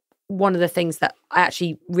that's one of the things that I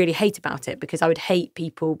actually really hate about it, because I would hate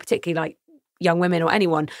people, particularly like young women or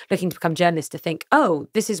anyone looking to become journalists, to think,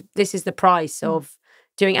 this is the price of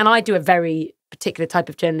doing. And I do a very particular type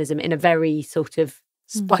of journalism in a very sort of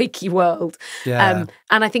spiky world. And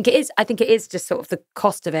I think it is just sort of the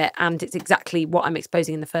cost of it, and it's exactly what I'm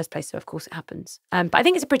exposing in the first place, so of course it happens. But I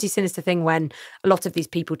think it's a pretty sinister thing when a lot of these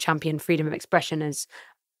people champion freedom of expression as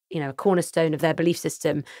a cornerstone of their belief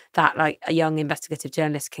system that like a young investigative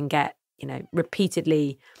journalist can get,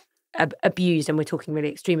 repeatedly abused, and we're talking really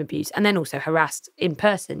extreme abuse, and then also harassed in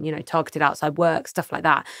person, targeted outside work, stuff like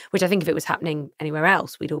that, which I think if it was happening anywhere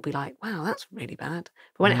else, we'd all be like, wow, that's really bad.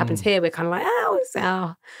 But when it happens here, we're kind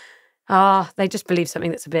of like, they just believe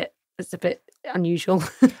something that's a bit unusual.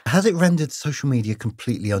 Has it rendered social media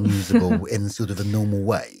completely unusable in sort of a normal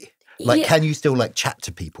way? Like, can you still like chat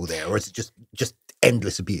to people there, or is it just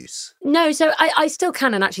endless abuse? No, so I still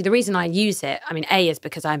can, and actually the reason I use it, I mean, A, is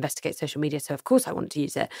because I investigate social media, so of course I want to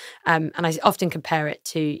use it, and I often compare it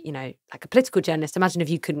to, like a political journalist. Imagine if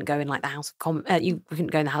you couldn't go in like the House of Commons, you couldn't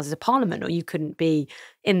go in the Houses of Parliament, or you couldn't be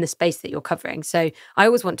in the space that you're covering. So I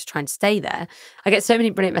always want to try and stay there. I get so many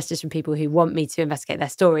brilliant messages from people who want me to investigate their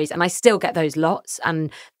stories, and I still get those lots, and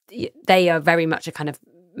they are very much a kind of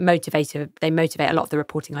motivator. They motivate a lot of the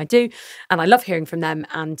reporting I do, and I love hearing from them.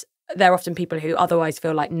 And they're often people who otherwise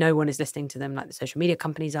feel like no one is listening to them, like the social media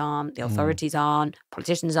companies aren't, the authorities aren't,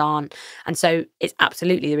 politicians aren't. And so it's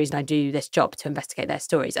absolutely the reason I do this job, to investigate their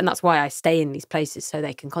stories. And that's why I stay in these places, so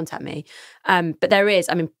they can contact me. But there is,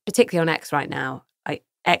 I mean, particularly on X right now,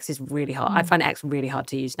 X is really hard. I find X really hard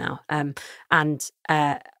to use now.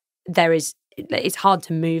 It's hard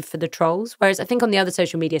to move for the trolls. Whereas I think on the other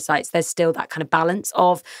social media sites, there's still that kind of balance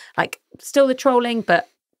of like still the trolling, but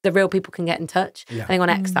the real people can get in touch. Yeah. I think on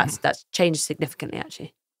X, that's changed significantly,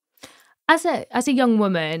 actually. As a young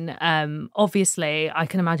woman, obviously, I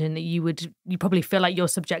can imagine that you probably feel like you're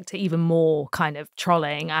subject to even more kind of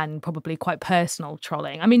trolling, and probably quite personal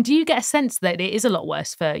trolling. I mean, do you get a sense that it is a lot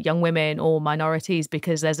worse for young women or minorities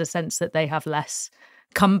because there's a sense that they have less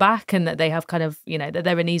comeback and that they have kind of, that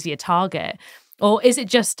they're an easier target? Or is it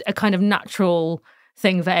just a kind of natural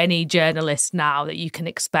thing for any journalist now that you can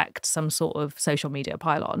expect some sort of social media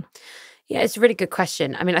pile-on? Yeah, it's a really good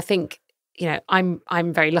question. I mean, I think,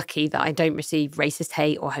 I'm very lucky that I don't receive racist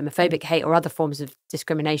hate or homophobic hate or other forms of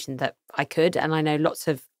discrimination that I could. And I know lots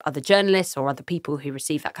of other journalists or other people who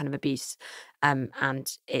receive that kind of abuse.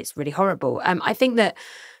 And it's really horrible. I think that,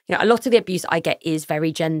 a lot of the abuse I get is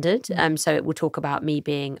very gendered. So it will talk about me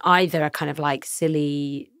being either a kind of like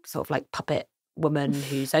silly sort of like puppet woman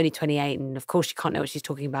who's only 28 and of course she can't know what she's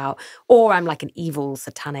talking about, or I'm like an evil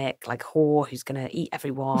satanic like whore who's going to eat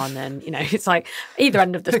everyone, and it's like either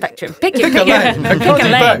end of the spectrum. Pick a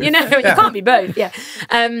lane. You can't be both. Yeah.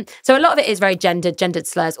 So a lot of it is very gendered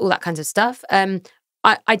slurs, all that kinds of stuff.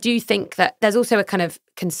 I do think that there's also a kind of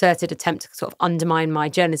concerted attempt to sort of undermine my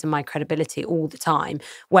journalism, my credibility all the time,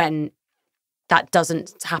 when that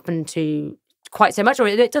doesn't happen to quite so much, or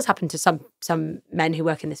it does happen to some men who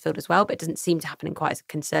work in this field as well, but it doesn't seem to happen in quite as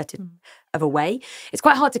concerted of a way. It's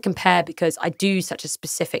quite hard to compare because I do such a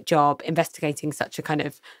specific job investigating such a kind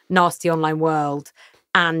of nasty online world,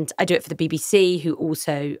 and I do it for the BBC, who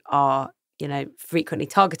also are frequently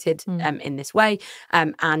targeted in this way.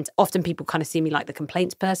 And often people kind of see me like the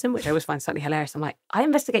complaints person, which I always find slightly hilarious. I'm like, I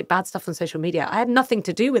investigate bad stuff on social media. I had nothing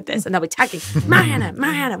to do with this. And they'll be tagging,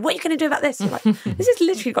 Marianna, what are you going to do about this? I'm like, this has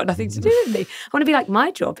literally got nothing to do with me. I want to be like, my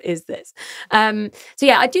job is this. So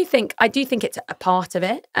yeah, I do think it's a part of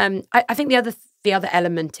it. I think the other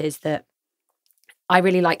element is that I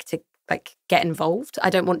really like to get involved. I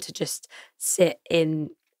don't want to just sit on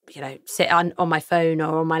my phone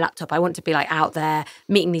or on my laptop. I want to be out there,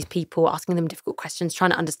 meeting these people, asking them difficult questions, trying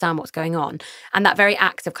to understand what's going on. And that very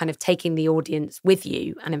act of kind of taking the audience with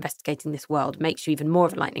you and investigating this world makes you even more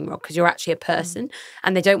of a lightning rod, because you're actually a person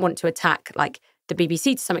and they don't want to attack the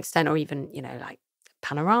BBC to some extent, or even,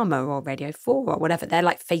 Panorama or Radio 4 or whatever. They're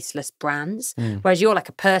like faceless brands, whereas you're like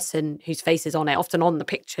a person whose face is on it, often on the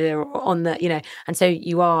picture or on the, and so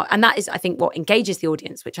you are, and that is, I think, what engages the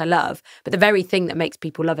audience, which I love. But the very thing that makes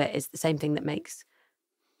people love it is the same thing that makes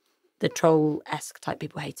the troll-esque type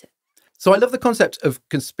people hate it. So I love the concept of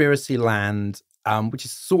conspiracy land, which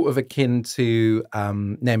is sort of akin to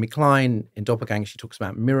Naomi Klein in Doppelganger. She talks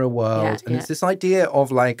about mirror world, and it's this idea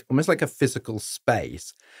of almost like a physical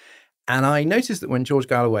space. And I noticed that when George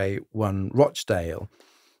Galloway won Rochdale,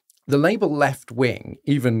 the label left wing,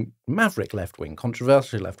 even maverick left wing,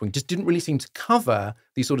 controversial left wing, just didn't really seem to cover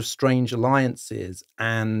these sort of strange alliances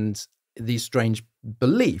and these strange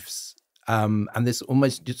beliefs, and this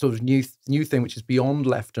almost sort of new thing which is beyond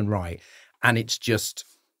left and right, and it's just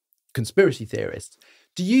conspiracy theorists.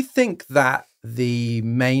 Do you think that the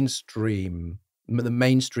mainstream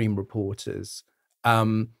reporters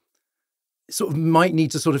sort of might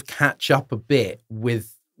need to sort of catch up a bit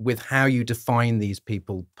with how you define these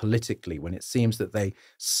people politically, when it seems that they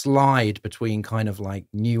slide between kind of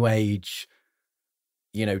new age,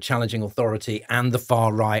 challenging authority and the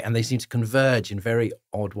far right, and they seem to converge in very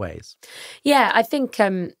odd ways? Yeah, I think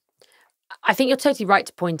I think you're totally right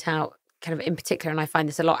to point out, kind of in particular, and I find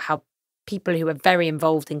this a lot, how people who are very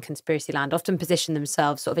involved in conspiracy land often position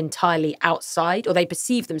themselves sort of entirely outside, or they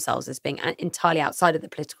perceive themselves as being entirely outside of the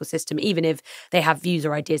political system, even if they have views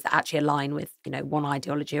or ideas that actually align with, one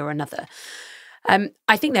ideology or another.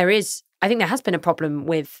 I think there has been a problem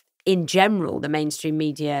with, in general, the mainstream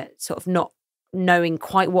media sort of not knowing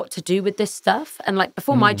quite what to do with this stuff. And like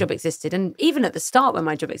before my job existed, and even at the start when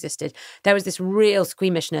my job existed, there was this real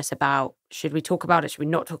squeamishness about, should we talk about it? Should we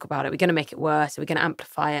not talk about it? Are we going to make it worse? Are we going to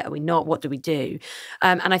amplify it? Are we not? What do we do?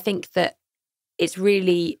 And I think that it's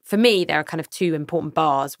really, for me, there are kind of two important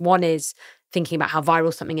bars. One is thinking about how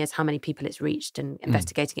viral something is, how many people it's reached, and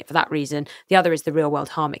investigating it for that reason. The other is the real world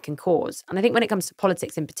harm it can cause. And I think when it comes to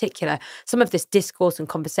politics in particular, some of this discourse and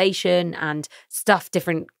conversation and stuff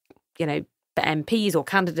different, MPs or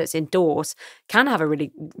candidates endorse can have a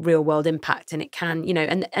really real world impact. And it can,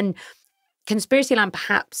 and conspiracy land,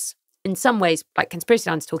 perhaps in some ways, like conspiracy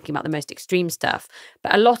land's talking about the most extreme stuff,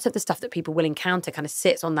 but a lot of the stuff that people will encounter kind of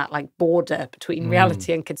sits on that like border between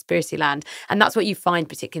reality and conspiracy land. And that's what you find,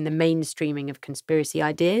 particularly in the mainstreaming of conspiracy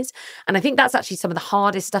ideas. And I think that's actually some of the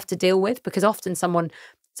hardest stuff to deal with, because often someone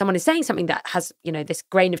is saying something that has, this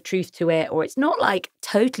grain of truth to it, or it's not like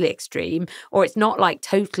totally extreme, or it's not like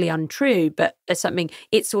totally untrue, but there's something,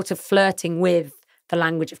 it's sort of flirting with the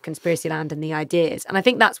language of conspiracy land and the ideas. And I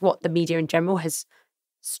think that's what the media in general has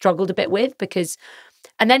struggled a bit with, because,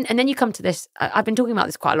 and then you come to this, I've been talking about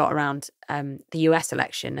this quite a lot around the US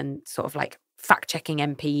election, and sort of like fact-checking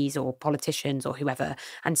MPs or politicians or whoever,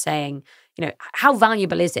 and saying, how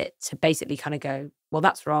valuable is it to basically kind of go, well,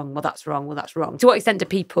 that's wrong, well, that's wrong, well, that's wrong. To what extent do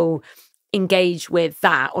people engage with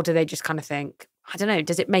that? Or do they just kind of think, I don't know,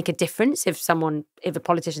 does it make a difference if a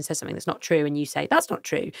politician says something that's not true and you say, that's not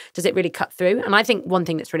true? Does it really cut through? And I think one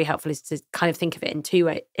thing that's really helpful is to kind of think of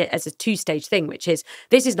it as a two-stage thing, which is,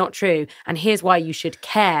 this is not true, and here's why you should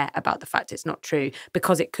care about the fact it's not true,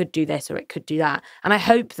 because it could do this or it could do that. And I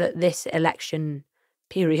hope that this election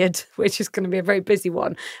period, which is going to be a very busy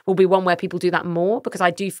one, will be one where people do that more, because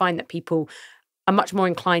I do find that people are much more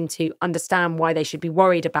inclined to understand why they should be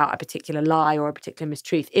worried about a particular lie or a particular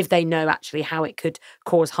mistruth if they know actually how it could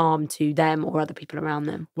cause harm to them or other people around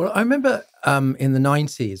them. Well, I remember in the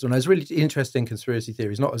 90s when I was really interested in conspiracy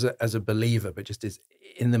theories, not as a believer, but just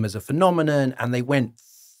in them as a phenomenon, and they went,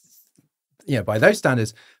 by those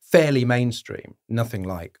standards, fairly mainstream, nothing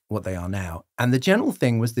like what they are now. And the general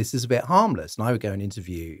thing was, this is a bit harmless. And I would go and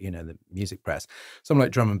interview, the music press, someone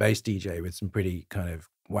like drum and bass DJ with some pretty kind of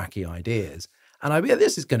wacky ideas. And I'd be,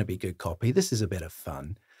 this is going to be good copy. This is a bit of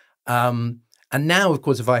fun. And now, of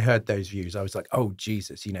course, if I heard those views, I was like, oh,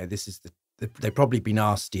 Jesus, this is they'd probably be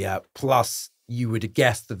nastier. Plus, you would have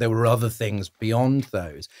guessed that there were other things beyond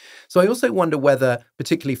those. So I also wonder whether,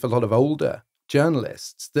 particularly for a lot of older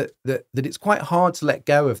journalists, that it's quite hard to let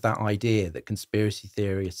go of that idea that conspiracy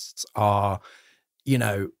theorists are,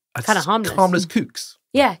 kind of harmless kooks.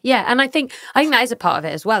 Yeah. And I think that is a part of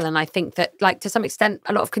it as well. And I think that, like, to some extent,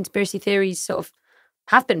 a lot of conspiracy theories sort of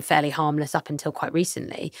have been fairly harmless up until quite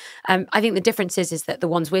recently. I think the difference is that the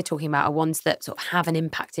ones we're talking about are ones that sort of have an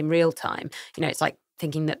impact in real time. It's like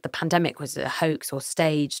thinking that the pandemic was a hoax or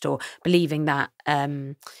staged, or believing that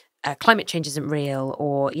climate change isn't real,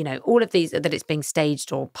 or, all of these, that it's being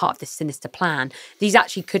staged or part of this sinister plan. These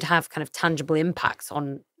actually could have kind of tangible impacts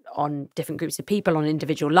on different groups of people, on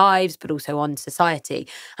individual lives, but also on society.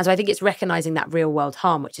 And so I think it's recognizing that real world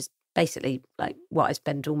harm, which is basically like what I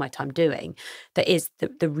spend all my time doing, that is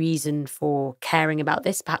the reason for caring about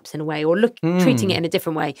this, perhaps in a way, or treating it in a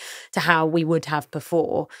different way to how we would have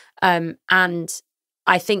before. And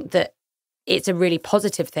I think that it's a really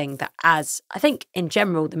positive thing that, as I think in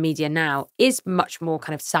general, the media now is much more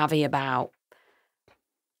kind of savvy about,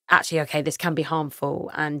 actually, okay, this can be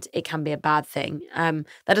harmful and it can be a bad thing. That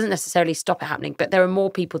doesn't necessarily stop it happening, but there are more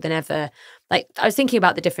people than ever. Like, I was thinking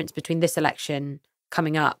about the difference between this election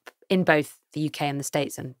coming up in both the UK and the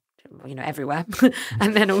States, and everywhere,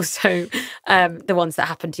 and then also the ones that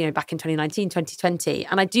happened, back in 2019, 2020.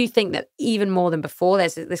 And I do think that even more than before,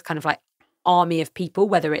 there's this kind of like army of people,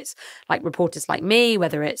 whether it's like reporters like me,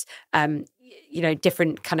 whether it's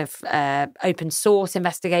different kind of open source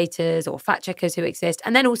investigators or fact checkers who exist,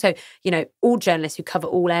 and then also all journalists who cover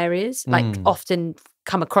all areas, like often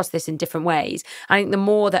come across this in different ways. I think the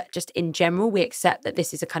more that just in general we accept that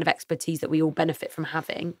this is a kind of expertise that we all benefit from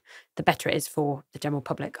having, the better it is for the general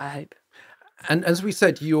public, I hope. And as we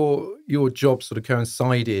said, your job sort of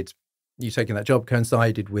coincided. You taking that job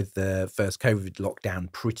coincided with the first COVID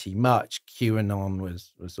lockdown pretty much. Kieron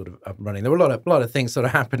was sort of up and running. There were a lot of things sort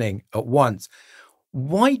of happening at once.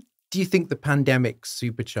 Why do you think the pandemic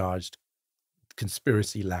supercharged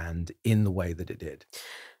conspiracy land in the way that it did?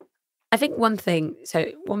 I think one thing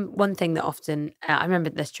that often, I remember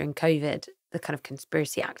this during COVID, the kind of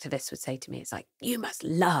conspiracy activists would say to me, it's like, you must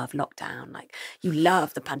love lockdown. Like, you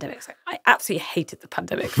love the pandemic. It's like, I absolutely hated the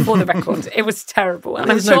pandemic, for the record. It was terrible.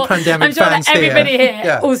 And There's no pandemic fans that everybody here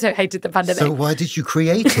Yeah. also hated the pandemic. So why did you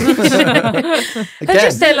create it? Again,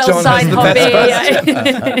 Just a little Jonn side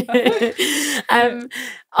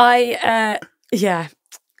hobby.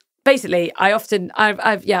 Basically, I've often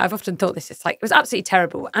thought this. It's like, it was absolutely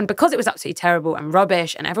terrible. And because it was absolutely terrible and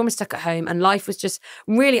rubbish and everyone was stuck at home and life was just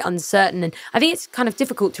really uncertain. And I think it's kind of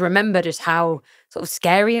difficult to remember just how sort of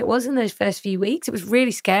scary it was in those first few weeks. It was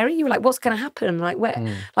really scary. You were like, what's going to happen? Like,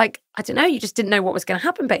 where? Like, I don't know. You just didn't know what was going to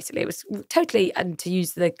happen, basically. It was totally, and to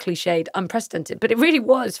use the cliched, unprecedented. But it really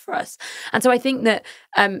was for us. And so I think that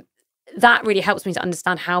that really helps me to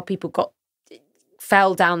understand how people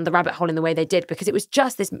fell down the rabbit hole in the way they did, because it was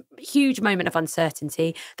just this huge moment of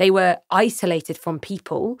uncertainty. They were isolated from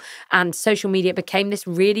people, and social media became this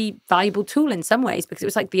really valuable tool in some ways, because it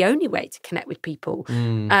was like the only way to connect with people.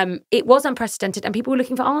 It was unprecedented, and people were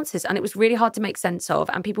looking for answers, and it was really hard to make sense of,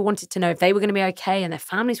 and people wanted to know if they were going to be okay and their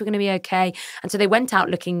families were going to be okay. And so they went out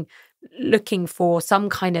looking for some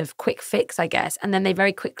kind of quick fix, I guess, and then they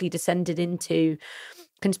very quickly descended into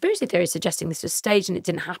conspiracy theories suggesting this was staged and it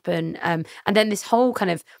didn't happen. And then this whole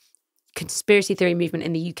kind of conspiracy theory movement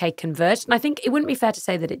in the UK converged. And I think it wouldn't be fair to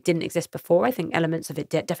say that it didn't exist before. I think elements of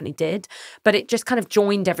it definitely did. But it just kind of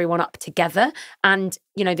joined everyone up together. And,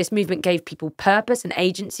 you know, this movement gave people purpose and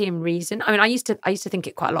agency and reason. I mean, I used to think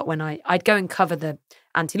it quite a lot when I'd go and cover the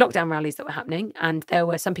anti-lockdown rallies that were happening. And there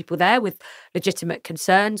were some people there with legitimate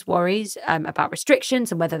concerns, worries about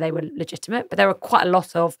restrictions and whether they were legitimate. But there were quite a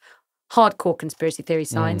lot of hardcore conspiracy theory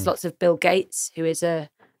signs, lots of Bill Gates, who is a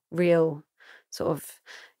real sort of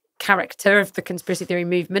character of the conspiracy theory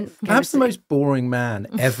movement. Perhaps the most boring man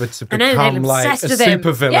ever to become like a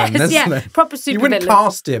supervillain, isn't it? Proper supervillain. You wouldn't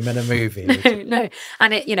cast him in a movie. No.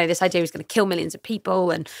 And it, you know, this idea was going to kill millions of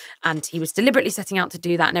people, and he was deliberately setting out to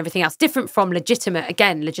do that and everything else. Different from legitimate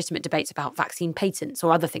debates about vaccine patents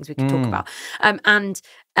or other things we could talk about.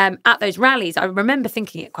 At those rallies, I remember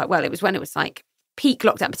thinking it quite well. It was when it was like peak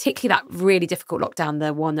lockdown, particularly that really difficult lockdown,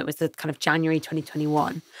 the one that was the kind of January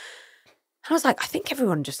 2021. And I was like, I think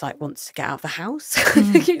everyone just like wants to get out of the house.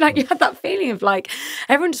 Like, you had that feeling of like,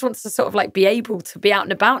 everyone just wants to sort of like be able to be out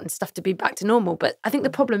and about and stuff to be back to normal. But I think the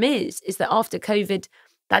problem is that after COVID,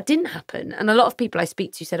 that didn't happen. And a lot of people I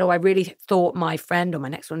speak to said, oh, I really thought my friend or my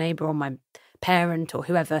next door neighbour or my parent or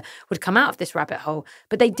whoever would come out of this rabbit hole,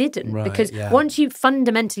 but they didn't. Right, because once you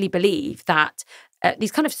fundamentally believe that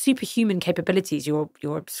these kind of superhuman capabilities you're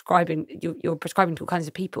prescribing to all kinds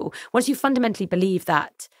of people, once you fundamentally believe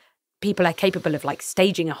that people are capable of like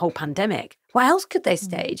staging a whole pandemic, what else could they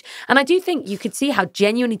stage? And I do think you could see how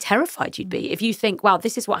genuinely terrified you'd be if you think, wow,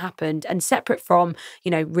 this is what happened. And separate from,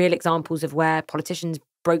 you know, real examples of where politicians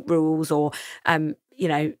broke rules, or, you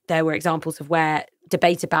know, there were examples of where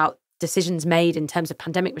debate about decisions made in terms of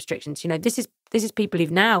pandemic restrictions. You know, this is people who've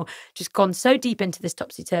now just gone so deep into this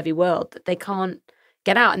topsy-turvy world that they can't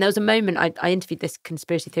get out. And there was a moment, I interviewed this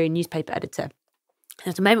conspiracy theory newspaper editor.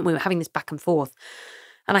 There was a moment we were having this back and forth.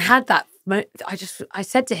 And I had that, I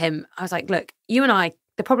said to him, I was like, look, you and I,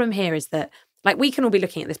 the problem here is that, like, we can all be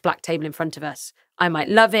looking at this black table in front of us. I might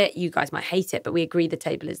love it, you guys might hate it, but we agree the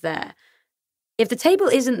table is there. If the table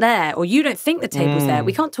isn't there, or you don't think the table's there,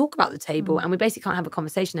 we can't talk about the table, and we basically can't have a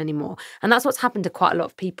conversation anymore. And that's what's happened to quite a lot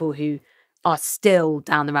of people who are still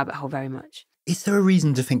down the rabbit hole very much. Is there a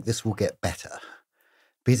reason to think this will get better?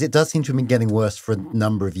 Because it does seem to have been getting worse for a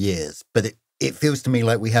number of years, but it feels to me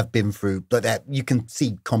like we have been through, like that. You can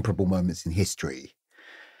see comparable moments in history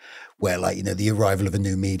where, like, you know, the arrival of a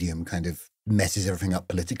new medium kind of messes everything up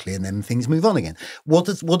politically, and then things move on again. What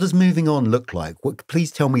does moving on look like?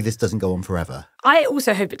 Please tell me this doesn't go on forever. I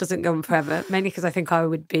also hope it doesn't go on forever, mainly because I think I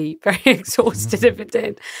would be very exhausted if it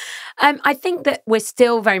did. I think that we're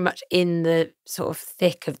still very much in the sort of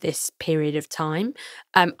thick of this period of time.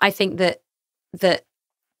 I think that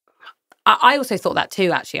I also thought that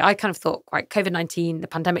too, actually. I kind of thought, right, COVID-19, the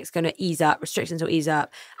pandemic's going to ease up, restrictions will ease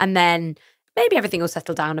up, and then maybe everything will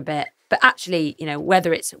settle down a bit. But actually, you know,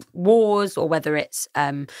 whether it's wars or whether it's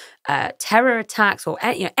terror attacks or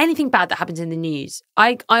anything bad that happens in the news,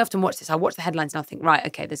 I often watch this. I watch the headlines and I think, right,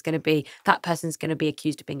 okay, that person's going to be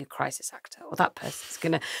accused of being a crisis actor, or that person's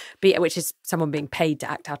going to be, which is someone being paid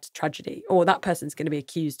to act out a tragedy, or that person's going to be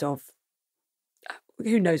accused of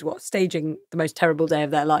who knows what, staging the most terrible day of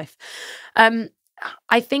their life.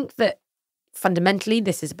 I think that fundamentally,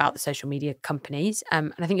 this is about the social media companies.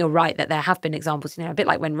 And I think you're right that there have been examples, a bit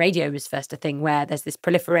like when radio was first a thing, where there's this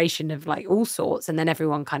proliferation of like all sorts, and then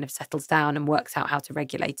everyone kind of settles down and works out how to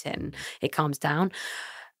regulate it, and it calms down.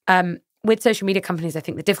 With social media companies, I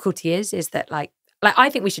think the difficulty is that like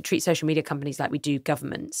I think we should treat social media companies like we do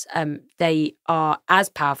governments. They are as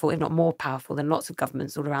powerful, if not more powerful, than lots of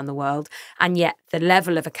governments all around the world. And yet the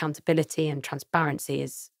level of accountability and transparency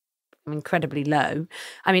is incredibly low.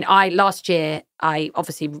 I mean, last year, I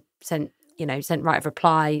obviously sent right of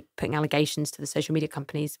reply, putting allegations to the social media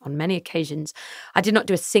companies on many occasions. I did not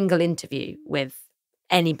do a single interview with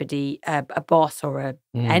anybody, a boss or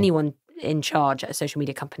anyone in charge at a social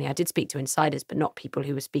media company. I did speak to insiders, but not people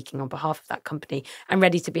who were speaking on behalf of that company and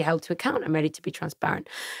ready to be held to account and ready to be transparent.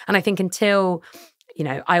 And I think until,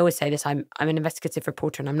 I always say this, I'm an investigative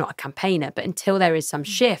reporter and I'm not a campaigner, but until there is some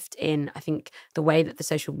shift in, I think, the way that the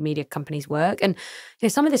social media companies work. And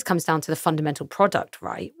some of this comes down to the fundamental product,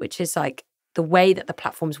 right? Which is like the way that the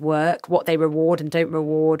platforms work, what they reward and don't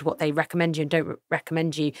reward, what they recommend you and don't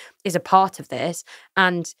recommend you is a part of this.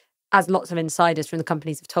 And as lots of insiders from the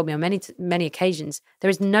companies have told me on many occasions, there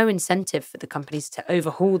is no incentive for the companies to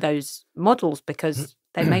overhaul those models because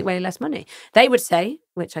they make way less money. They would say,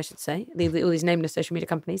 which I should say, all these nameless social media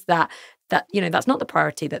companies, that that's not the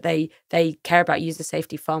priority, that they care about user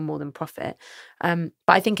safety far more than profit. But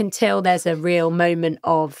I think until there's a real moment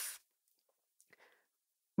of,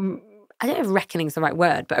 I don't know if reckoning is the right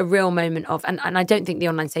word, but a real moment of, and I don't think the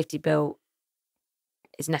online safety bill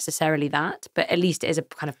is necessarily that, but at least it is a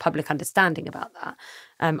kind of public understanding about that.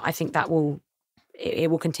 I think that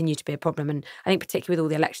it will continue to be a problem. And I think particularly with all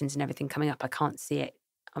the elections and everything coming up, I can't see it,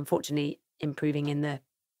 unfortunately, improving in the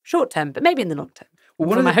short term, but maybe in the long term. Well,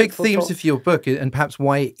 one of the big themes of your book, and perhaps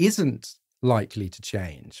why it isn't likely to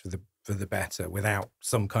change for the better without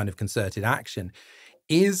some kind of concerted action,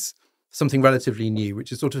 is something relatively new,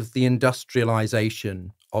 which is sort of the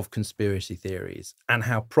industrialization of conspiracy theories and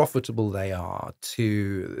how profitable they are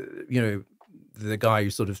to, the guy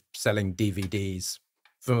who's sort of selling DVDs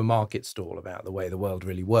from a market stall about the way the world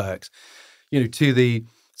really works, to the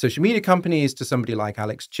social media companies, to somebody like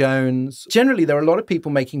Alex Jones. Generally, there are a lot of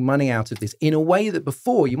people making money out of this in a way that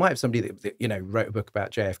before you might have somebody that wrote a book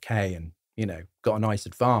about JFK and, got a nice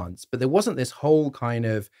advance, but there wasn't this whole kind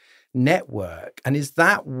of network. And is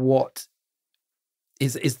that what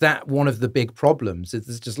is that one of the big problems?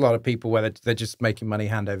 There's just a lot of people where they're just making money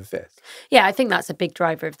hand over fist. Yeah, I think that's a big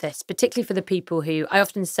driver of this, particularly for the people who I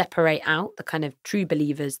often separate out, the kind of true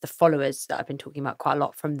believers, the followers that I've been talking about quite a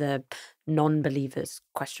lot, from the non-believers, ?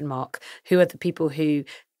 Who are the people who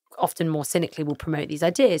often more cynically will promote these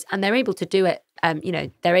ideas, and they're able to do it.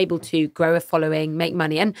 They're able to grow a following, make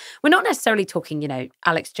money, and we're not necessarily talking,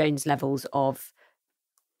 Alex Jones levels of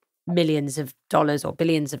millions of dollars or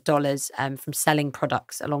billions of dollars from selling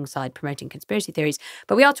products alongside promoting conspiracy theories.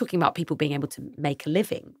 But we are talking about people being able to make a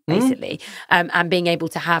living, basically, and being able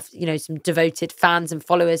to have, some devoted fans and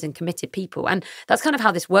followers and committed people. And that's kind of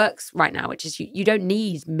how this works right now, which is you don't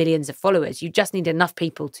need millions of followers. You just need enough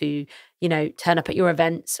people to, turn up at your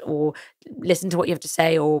events or listen to what you have to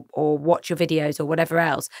say or watch your videos or whatever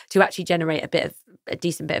else to actually generate a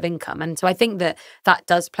decent bit of income. And so I think that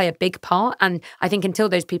does play a big part. And I think until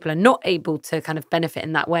those people are not able to kind of benefit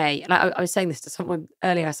in that way, and I was saying this to someone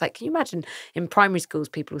earlier, I was like, can you imagine in primary schools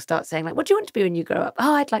people will start saying like, what do you want to be when you grow up?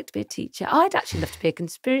 Oh, I'd like to be a teacher. Oh, I'd actually love to be a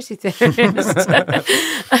conspiracy theorist.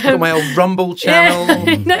 Got my old Rumble channel.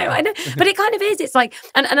 Yeah, no, I know. But it kind of is. It's like,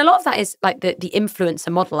 and a lot of that is like the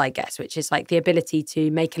influencer model, I guess, which is like the ability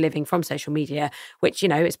to make a living from social media, which,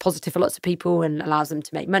 is positive for lots of people and allows them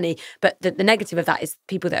to make money. But the negative of that is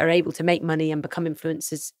people that are able to make money and become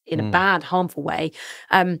influencers in a bad, harmful way.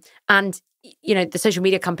 And the social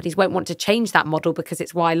media companies won't want to change that model because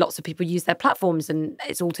it's why lots of people use their platforms, and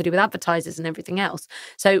it's all to do with advertisers and everything else.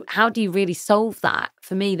 So how do you really solve that?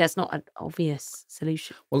 For me, there's not an obvious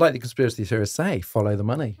solution. Well, like the conspiracy theorists say, follow the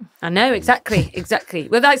money. I know, exactly.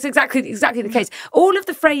 Well, that's exactly the case. All of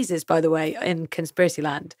the phrases, by the way, in conspiracy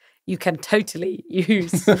land, you can totally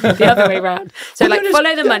use the other way around. So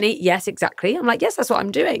follow the money. Yes, exactly. I'm like, yes, that's what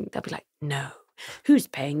I'm doing. They'll be like, no. Who's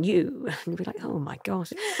paying you? And you'll be like, oh my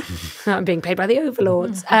gosh, I'm being paid by the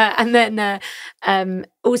overlords. And then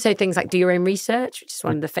also things like do your own research, which is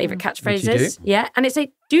one of the favourite catchphrases. Yeah. And it's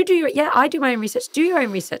like, I do my own research. Do your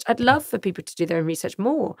own research. I'd love for people to do their own research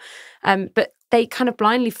more. But they kind of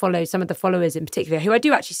blindly follow some of the followers in particular, who I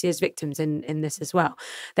do actually see as victims in this as well.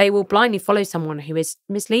 They will blindly follow someone who is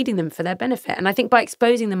misleading them for their benefit. And I think by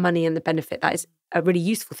exposing the money and the benefit, that is a really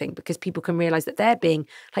useful thing, because people can realise that they're being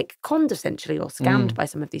like conned essentially or scammed by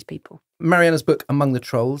some of these people. Marianna's book, Among the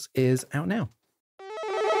Trolls, is out now.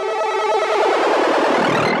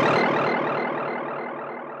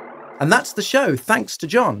 And that's the show. Thanks to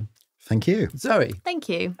Jonn, Thank you. Zoe, Thank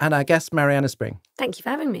you. and our guest Marianna Spring. Thank you for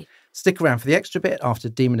having me. Stick around for the extra bit after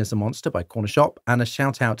Demon is a Monster by Corner Shop and a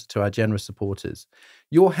shout out to our generous supporters.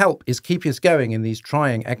 Your help is keeping us going in these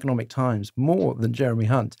trying economic times more than Jeremy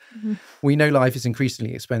Hunt. Mm-hmm. We know life is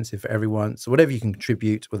increasingly expensive for everyone, so whatever you can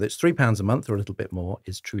contribute, whether it's £3 a month or a little bit more,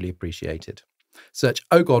 is truly appreciated. Search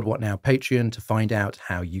Oh God What Now Patreon to find out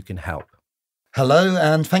how you can help. Hello,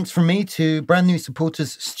 and thanks from me to brand new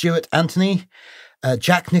supporters Stuart Anthony,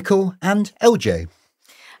 Jack Nicol and Elledge.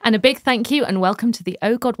 And a big thank you and welcome to the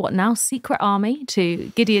Oh God What Now Secret Army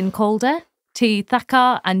to Gideon Calder, T.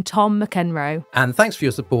 Thakkar and Tom McEnroe. And thanks for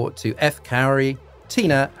your support to F. Cowrie,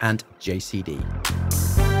 Tina and JCD.